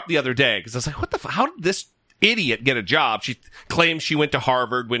looked her up the other day because I was like, how did this idiot get a job? She claims she went to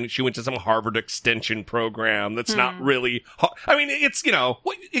Harvard when she went to some Harvard extension program that's not really I mean, it's,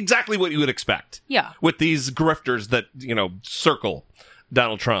 exactly what you would expect. Yeah. With these grifters that, circle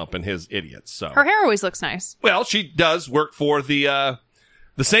Donald Trump and his idiots. So her hair always looks nice. Well, she does work for the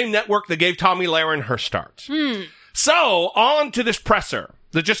same network that gave Tomi Lahren her start. So on to this presser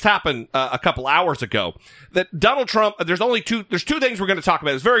that just happened a couple hours ago, that Donald Trump, there's two things we're going to talk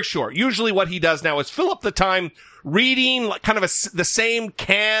about. It's very short. Usually what he does now is fill up the time reading like kind of the same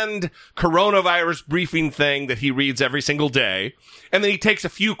canned coronavirus briefing thing that he reads every single day. And then he takes a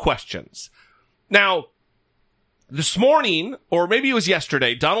few questions. Now, this morning, or maybe it was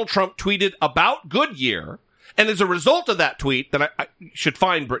yesterday, Donald Trump tweeted about Goodyear. And as a result of that tweet that I should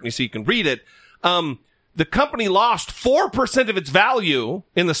find, Brittany, so you can read it, the company lost 4% of its value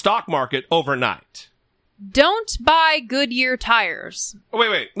in the stock market overnight. Don't buy Goodyear tires.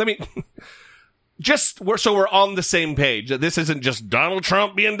 Wait. Let me... so we're on the same page. This isn't just Donald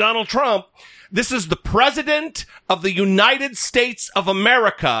Trump being Donald Trump. This is the president of the United States of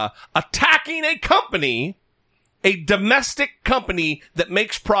America attacking a company, a domestic company that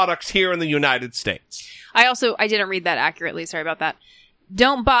makes products here in the United States. I didn't read that accurately. Sorry about that.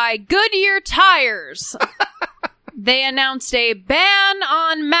 don't buy Goodyear tires. They announced a ban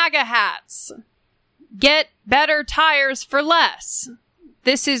on MAGA hats. Get better tires for less.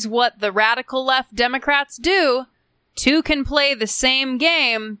 This is what the radical left Democrats do. Two can play the same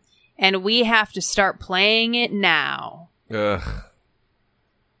game, and we have to start playing it now. Ugh.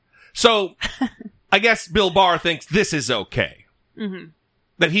 So, I guess Bill Barr thinks this is okay. Mm-hmm.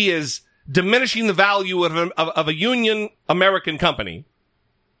 That he is diminishing the value of a union American company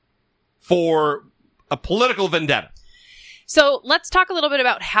for a political vendetta. So let's talk a little bit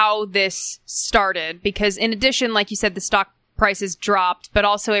about how this started, because in addition, like you said, the stock prices dropped, but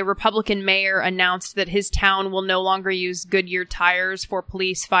also a Republican mayor announced that his town will no longer use Goodyear tires for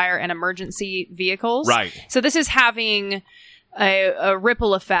police, fire, and emergency vehicles. Right. So this is having a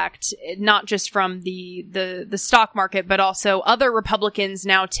ripple effect, not just from the stock market, but also other Republicans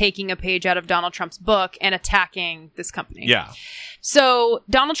now taking a page out of Donald Trump's book and attacking this company. Yeah. So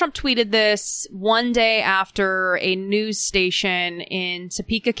Donald Trump tweeted this one day after a news station in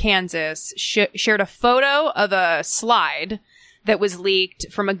Topeka, Kansas, shared a photo of a slide that was leaked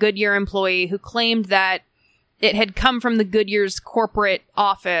from a Goodyear employee who claimed that it had come from the Goodyear's corporate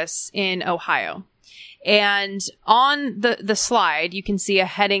office in Ohio. And on the slide, you can see a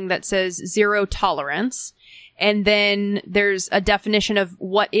heading that says zero tolerance. And then there's a definition of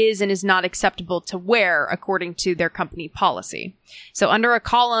what is and is not acceptable to wear according to their company policy. So under a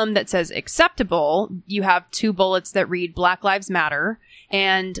column that says acceptable, you have two bullets that read Black Lives Matter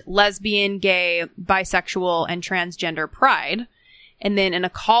and lesbian, gay, bisexual, and transgender pride. And then in a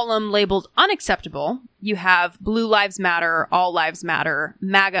column labeled unacceptable, you have Blue Lives Matter, All Lives Matter,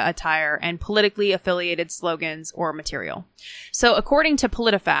 MAGA attire, and politically affiliated slogans or material. So according to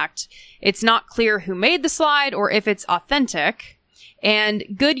PolitiFact, it's not clear who made the slide or if it's authentic. And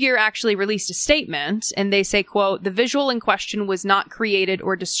Goodyear actually released a statement, and they say, quote, "The visual in question was not created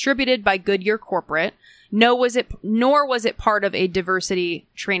or distributed by Goodyear Corporate, nor was it part of a diversity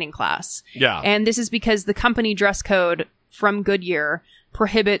training class." Yeah. And this is because the company dress code from Goodyear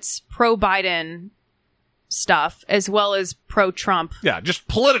prohibits pro-Biden stuff as well as pro-Trump. Yeah, just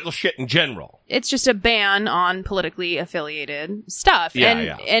political shit in general. It's just a ban on politically affiliated stuff.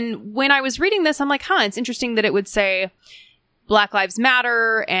 Yeah, And when I was reading this, I'm like, it's interesting that it would say Black Lives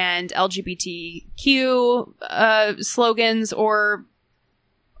Matter and LGBTQ slogans or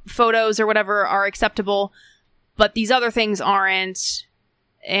photos or whatever are acceptable, but these other things aren't.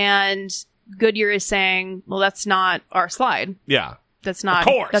 And Goodyear is saying, well, that's not our slide. Yeah. That's not, of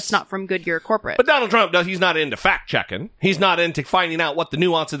course. That's not from Goodyear Corporate. But Donald Trump he's not into fact checking. He's not into finding out what the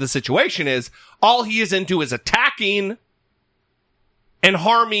nuance of the situation is. All he is into is attacking and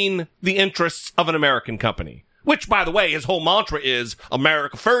harming the interests of an American company. Which, by the way, his whole mantra is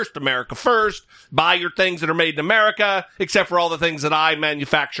America first, buy your things that are made in America, except for all the things that I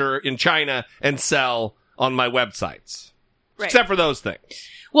manufacture in China and sell on my websites. Right. Except for those things.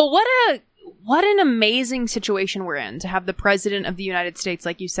 Well, what an amazing situation we're in to have the president of the United States,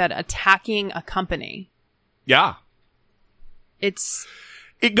 like you said, attacking a company. Yeah. It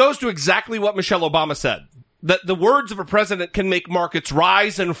goes to exactly what Michelle Obama said. That the words of a president can make markets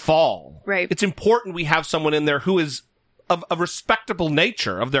rise and fall. Right. It's important we have someone in there who is of a respectable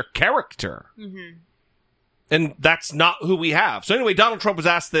nature, of their character. Mm-hmm. And that's not who we have. So anyway, Donald Trump was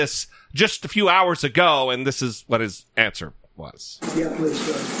asked this just a few hours ago, and this is what his answer was. Yeah, please.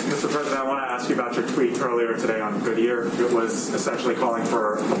 Mr. President, I want to ask you about your tweet earlier today on Goodyear. It was essentially calling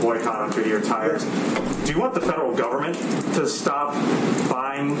for a boycott on Goodyear tires. Do you want the federal government to stop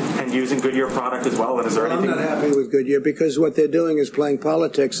buying and using Goodyear product as well? And is there anything... I'm not happy with Goodyear because what they're doing is playing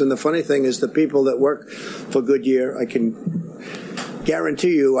politics. And the funny thing is the people that work for Goodyear, I can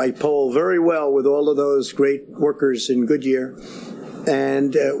guarantee you, I poll very well with all of those great workers in Goodyear.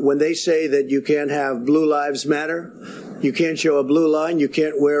 And when they say that you can't have Blue Lives Matter, you can't show a blue line, you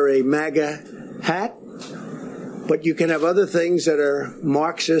can't wear a MAGA hat, but you can have other things that are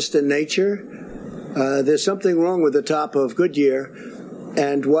Marxist in nature. There's something wrong with the top of Goodyear.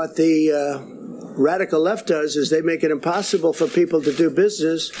 And what the radical left does is they make it impossible for people to do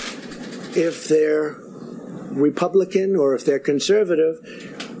business if they're Republican or if they're conservative.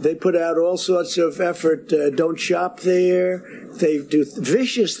 They put out all sorts of effort, don't shop there. They do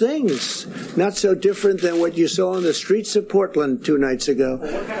vicious things, not so different than what you saw on the streets of Portland 2 nights ago.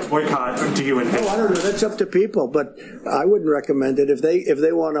 What kind of boycott do you envision? I don't know. That's up to people, but I wouldn't recommend it. If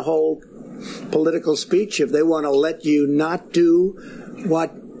they want to hold political speech, if they want to let you not do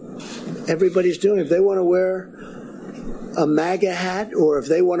what everybody's doing, if they want to wear a MAGA hat or if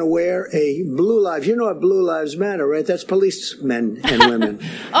they want to wear a Blue Lives, you know what Blue Lives Matter, right? That's policemen and women. Is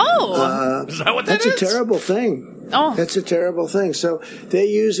that what that is? That's a terrible thing. That's a terrible thing. So they're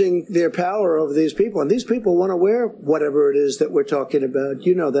using their power over these people, and these people want to wear whatever it is that we're talking about.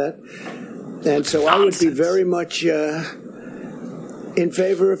 You know that. And so I would be very much in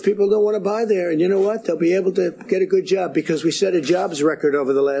favor if people don't want to buy there. And you know what? They'll be able to get a good job because we set a jobs record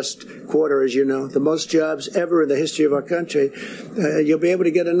over the last quarter, as you know, the most jobs ever in the history of our country. You'll be able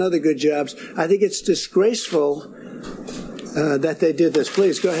to get another good jobs. I think it's disgraceful that they did this.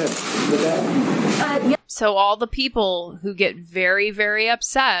 Please, go ahead. So all the people who get very, very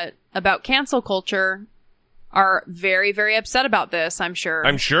upset about cancel culture are very, very upset about this, I'm sure.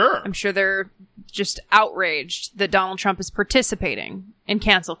 I'm sure they're just outraged that Donald Trump is participating in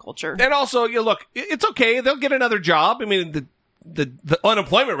cancel culture. And also, you look, it's okay. They'll get another job. I mean, the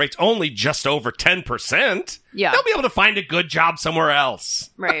unemployment rate's only just over 10%. Yeah. They'll be able to find a good job somewhere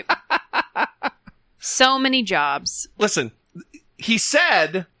else. Right. So many jobs. Listen, he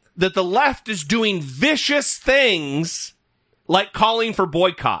said that the left is doing vicious things like calling for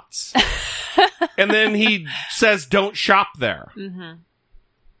boycotts. And then he says, don't shop there. Mm-hmm.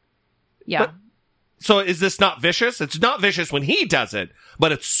 Yeah. So is this not vicious? It's not vicious when he does it,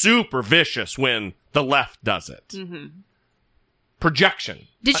 but it's super vicious when the left does it. Mm-hmm. Projection.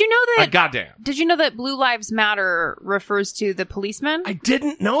 Did you know that? Goddamn. Did you know that Blue Lives Matter refers to the policemen? I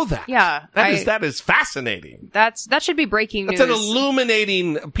didn't know that. Yeah. That is fascinating. That should be breaking news. That's an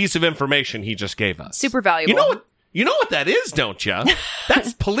illuminating piece of information he just gave us. Super valuable. You know what that is, don't you?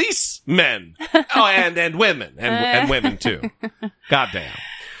 That's policemen. Oh, and women. And women, too. Goddamn.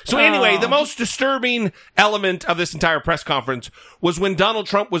 So anyway, the most disturbing element of this entire press conference was when Donald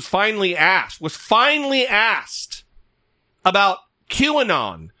Trump was finally asked about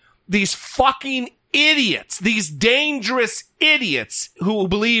QAnon. These fucking idiots, these dangerous idiots who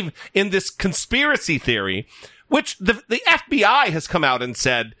believe in this conspiracy theory, which the FBI has come out and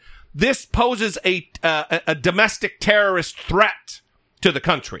said, this poses a domestic terrorist threat to the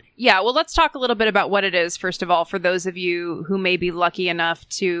country. Yeah, well, let's talk a little bit about what it is, first of all, for those of you who may be lucky enough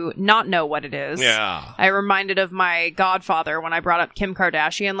to not know what it is. Yeah. I reminded of my godfather when I brought up Kim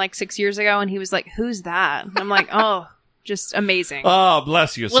Kardashian like 6 years ago, and he was like, who's that? And I'm like, oh, just amazing. Oh,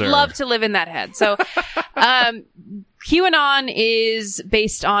 bless you, sir. Would love to live in that head. So, QAnon is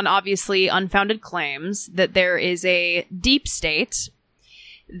based on, obviously, unfounded claims that there is a deep state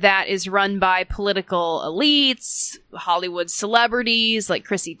that is run by political elites, Hollywood celebrities like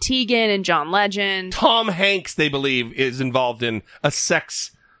Chrissy Teigen and John Legend. Tom Hanks, they believe, is involved in a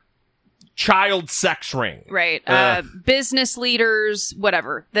child sex ring. Right. Business leaders,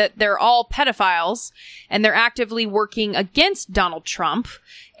 whatever. That they're all pedophiles, and they're actively working against Donald Trump.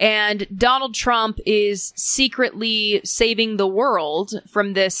 And Donald Trump is secretly saving the world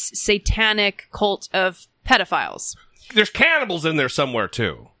from this satanic cult of pedophiles. There's cannibals in there somewhere,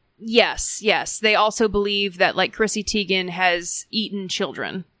 too. Yes. They also believe that, like, Chrissy Teigen has eaten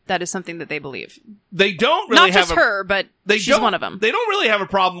children. That is something that they believe. They don't really Not just her, but she's one of them. They don't really have a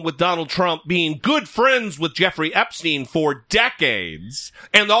problem with Donald Trump being good friends with Jeffrey Epstein for decades.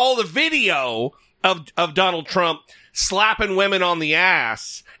 And all the video of Donald Trump slapping women on the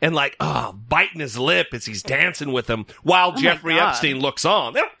ass and, like, biting his lip as he's dancing with them while Jeffrey Epstein looks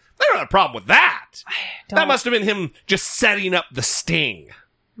on. They don't have a problem with that. That must have been him just setting up the sting.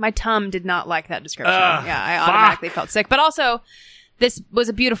 My tum did not like that description. I automatically felt sick. But also, this was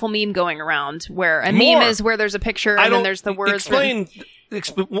a beautiful meme going around where meme is where there's a picture and then there's the words.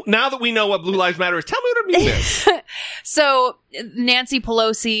 Now that we know what Blue Lives Matter is, tell me what a meme is. So, Nancy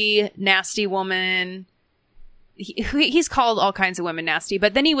Pelosi, nasty woman. He's called all kinds of women nasty,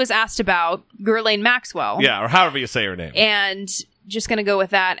 but then he was asked about Ghislaine Maxwell. Yeah, or however you say her name. And just going to go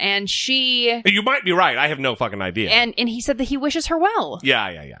with that. And she... You might be right. I have no fucking idea. And he said that he wishes her well.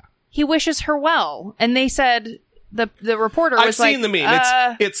 Yeah. He wishes her well. And they said... The reporter was like... I've seen the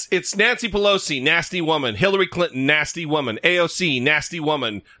meme. It's Nancy Pelosi, nasty woman. Hillary Clinton, nasty woman. AOC, nasty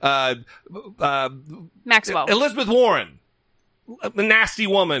woman. Maxwell. Elizabeth Warren, nasty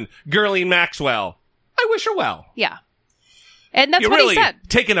woman. Ghislaine Maxwell. I wish her well. Yeah. And that's You're what really he said.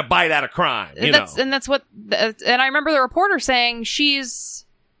 Taking a bite out of crime. And that's what... And I remember the reporter saying she's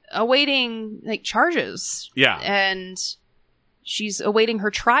awaiting, like, charges. Yeah. And... she's awaiting her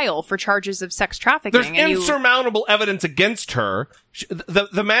trial for charges of sex trafficking. There's insurmountable evidence against her.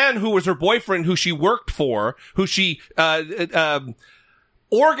 The man who was her boyfriend, who she worked for, who she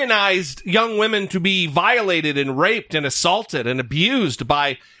organized young women to be violated and raped and assaulted and abused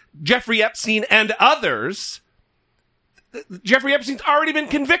by Jeffrey Epstein and others. Jeffrey Epstein's already been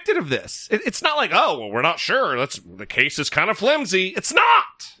convicted of this. It's not like, oh, well, we're not sure. The case is kind of flimsy. It's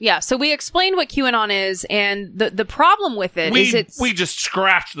not. Yeah, so we explained what QAnon is, and the problem with it is we just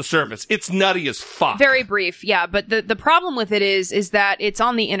scratched the surface. It's nutty as fuck. Very brief, yeah, but the problem with it is that it's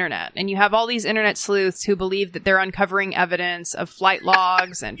on the internet, and you have all these internet sleuths who believe that they're uncovering evidence of flight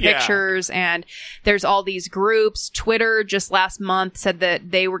logs and pictures, and there's all these groups. Twitter just last month said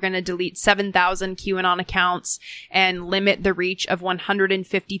that they were going to delete 7,000 QAnon accounts and limit the reach of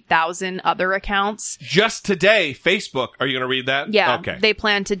 150,000 other accounts. Just today, Facebook, are you going to read that? Yeah. Okay. They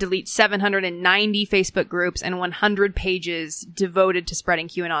plan to delete 790 Facebook groups and 100 pages devoted to spreading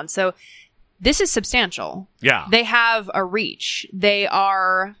QAnon. So this is substantial. Yeah. They have a reach. They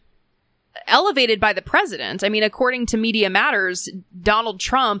are elevated by the president. I mean, according to Media Matters, Donald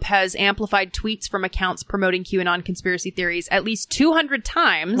Trump has amplified tweets from accounts promoting QAnon conspiracy theories at least 200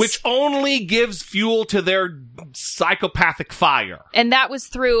 times. Which only gives fuel to their psychopathic fire. And that was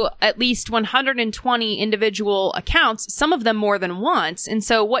through at least 120 individual accounts, some of them more than once. And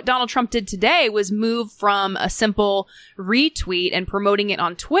so what Donald Trump did today was move from a simple retweet and promoting it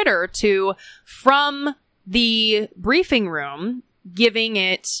on Twitter to, from the briefing room, giving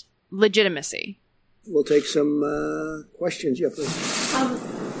it legitimacy. We'll take some questions. Yeah, please.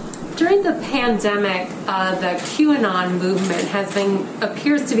 During the pandemic, the QAnon movement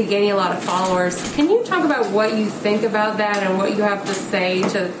appears to be gaining a lot of followers. Can you talk about what you think about that and what you have to say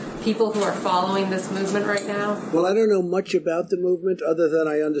to people who are following this movement right now? Well, I don't know much about the movement other than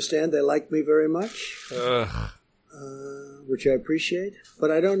I understand they like me very much, which I appreciate.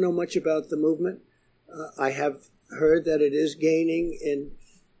 But I don't know much about the movement. I have heard that it is gaining in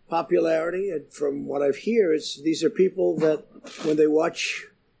popularity, and from what I've heard, these are people that when they watch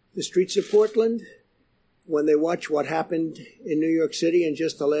the streets of Portland, when they watch what happened in New York City in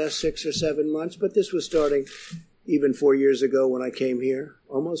just the last 6 or 7 months, but this was starting even 4 years ago when I came here,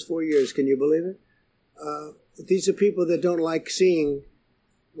 almost 4 years, can you believe it? These are people that don't like seeing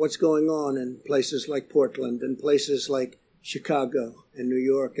what's going on in places like Portland and places like Chicago and New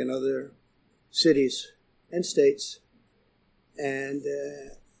York and other cities and states. And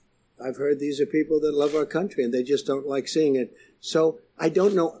I've heard these are people that love our country and they just don't like seeing it. So I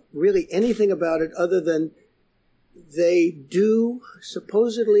don't know really anything about it other than they do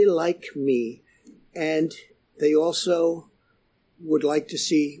supposedly like me, and they also would like to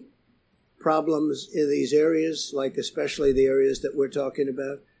see problems in these areas, like especially the areas that we're talking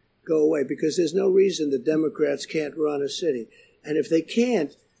about, go away, because there's no reason the Democrats can't run a city. And if they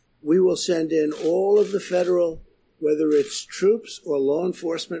can't, we will send in all of the federal, whether it's troops or law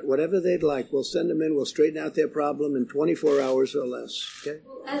enforcement, whatever they'd like. We'll send them in. We'll straighten out their problem in 24 hours or less. Okay?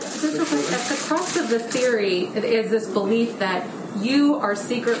 At the crux of the theory is this belief that you are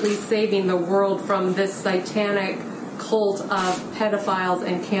secretly saving the world from this satanic cult of pedophiles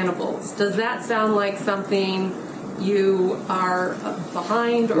and cannibals. Does that sound like something you are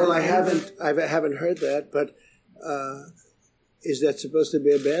behind? Or well, I haven't heard that, but is that supposed to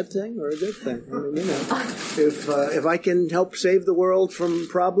be a bad thing or a good thing? I mean, if I can help save the world from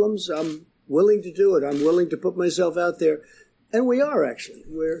problems, I'm willing to do it. I'm willing to put myself out there. And we are, actually.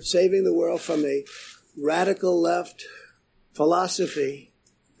 We're saving the world from a radical left philosophy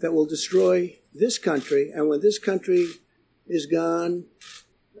that will destroy this country. And when this country is gone,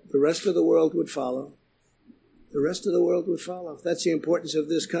 the rest of the world would follow. The rest of the world would follow. That's the importance of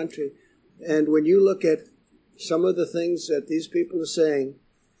this country. And when you look at some of the things that these people are saying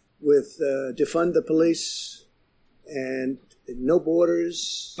with defund the police and no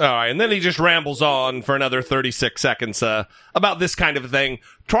borders. All right, and then he just rambles on for another 36 seconds about this kind of thing,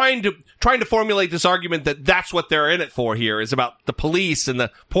 trying to formulate this argument that that's what they're in it for here, is about the police and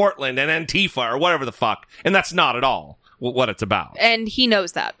the Portland and Antifa or whatever the fuck, and that's not at all what it's about. And he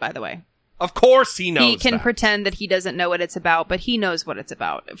knows that, by the way. Of course he knows. He can pretend that he doesn't know what it's about, but he knows what it's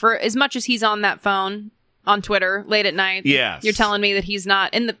about. For as much as he's on that phone on Twitter late at night, yes, you're telling me that he's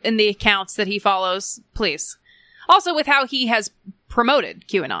not in the accounts that he follows, please. Also, with how he has promoted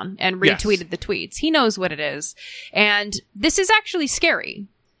QAnon and retweeted the tweets, he knows what it is. And this is actually scary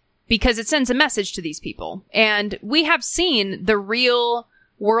because it sends a message to these people. And we have seen the real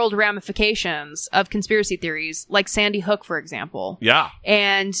world ramifications of conspiracy theories, like Sandy Hook, for example. Yeah.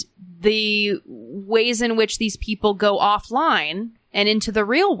 And the ways in which these people go offline and into the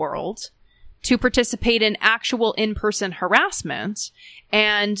real world to participate in actual in-person harassment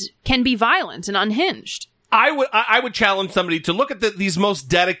and can be violent and unhinged. I would challenge somebody to look at these most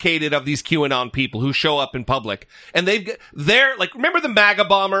dedicated of these QAnon people who show up in public, and they're like, remember the MAGA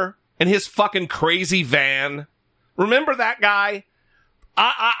bomber and his fucking crazy van? Remember that guy?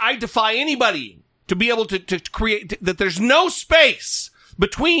 I defy anybody to be able to create, that there's no space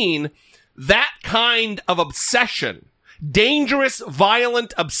between that kind of obsession, dangerous,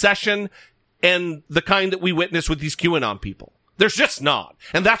 violent obsession, and the kind that we witness with these QAnon people. There's just not.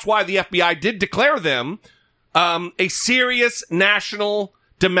 And that's why the FBI did declare them a serious national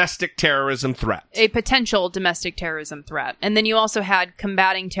domestic terrorism threat. A potential domestic terrorism threat. And then you also had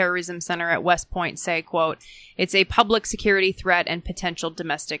Combating Terrorism Center at West Point say, quote, it's a public security threat and potential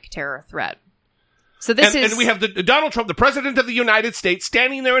domestic terror threat. So this is... And we have Donald Trump, the President of the United States,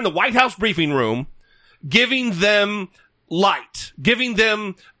 standing there in the White House briefing room, giving them light, giving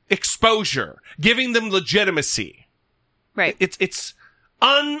them exposure, giving them legitimacy. Right. It's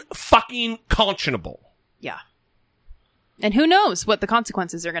unfucking conscionable. Yeah. And who knows what the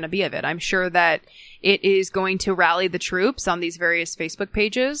consequences are going to be of it. I'm sure that it is going to rally the troops on these various Facebook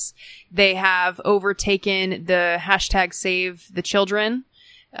pages. They have overtaken the hashtag Save the Children,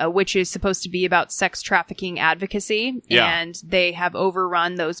 which is supposed to be about sex trafficking advocacy. Yeah. And they have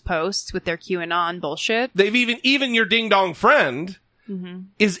overrun those posts with their QAnon bullshit. They've even your ding-dong friend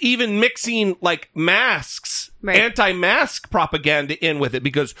is even mixing like masks, anti-mask propaganda in with it,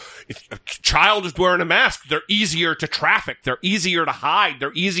 because if a child is wearing a mask, they're easier to traffic, they're easier to hide,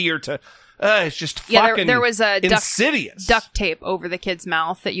 they're easier to it's just fucking there was a insidious duct tape over the kid's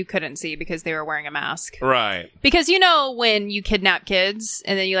mouth that you couldn't see because they were wearing a mask. Right. Because you know when you kidnap kids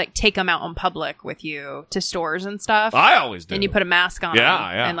and then you like take them out in public with you to stores and stuff. I always do. And you put a mask on them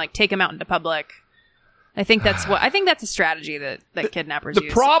and like take them out into public. I think that's a strategy that kidnappers use.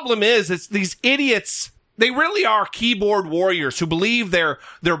 The problem is these idiots, they really are keyboard warriors who believe they're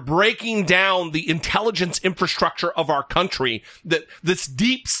breaking down the intelligence infrastructure of our country, that this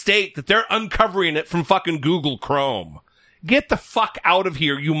deep state, that they're uncovering it from fucking Google Chrome. Get the fuck out of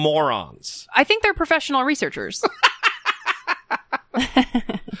here, you morons. I think they're professional researchers.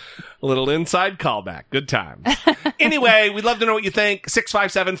 A little inside callback. Good times. Anyway, we'd love to know what you think.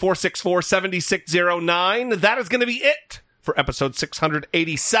 657-464-7609. That is going to be it for episode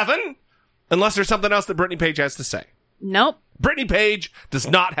 687. Unless there's something else that Brittany Page has to say. Nope. Brittany Page does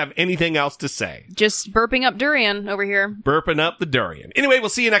not have anything else to say. Just burping up durian over here. Burping up the durian. Anyway, we'll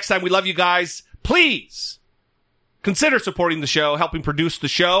see you next time. We love you guys. Please consider supporting the show, helping produce the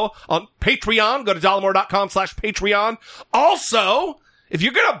show on Patreon. Go to dollamore.com/Patreon. Also, if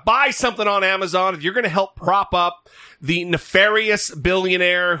you're going to buy something on Amazon, if you're going to help prop up the nefarious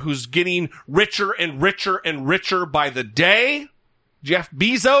billionaire who's getting richer and richer and richer by the day, Jeff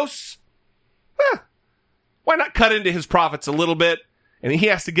Bezos, why not cut into his profits a little bit? And he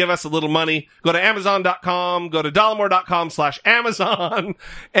has to give us a little money. Go to Amazon.com, go to dollamore.com/Amazon,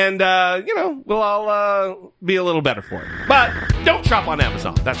 and, we'll all be a little better for it. But don't shop on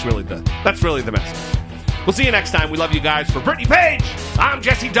Amazon. That's really the message. We'll see you next time. We love you guys. For Brittany Page, I'm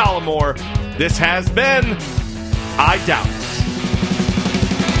Jesse Dollamore. This has been I Doubt It.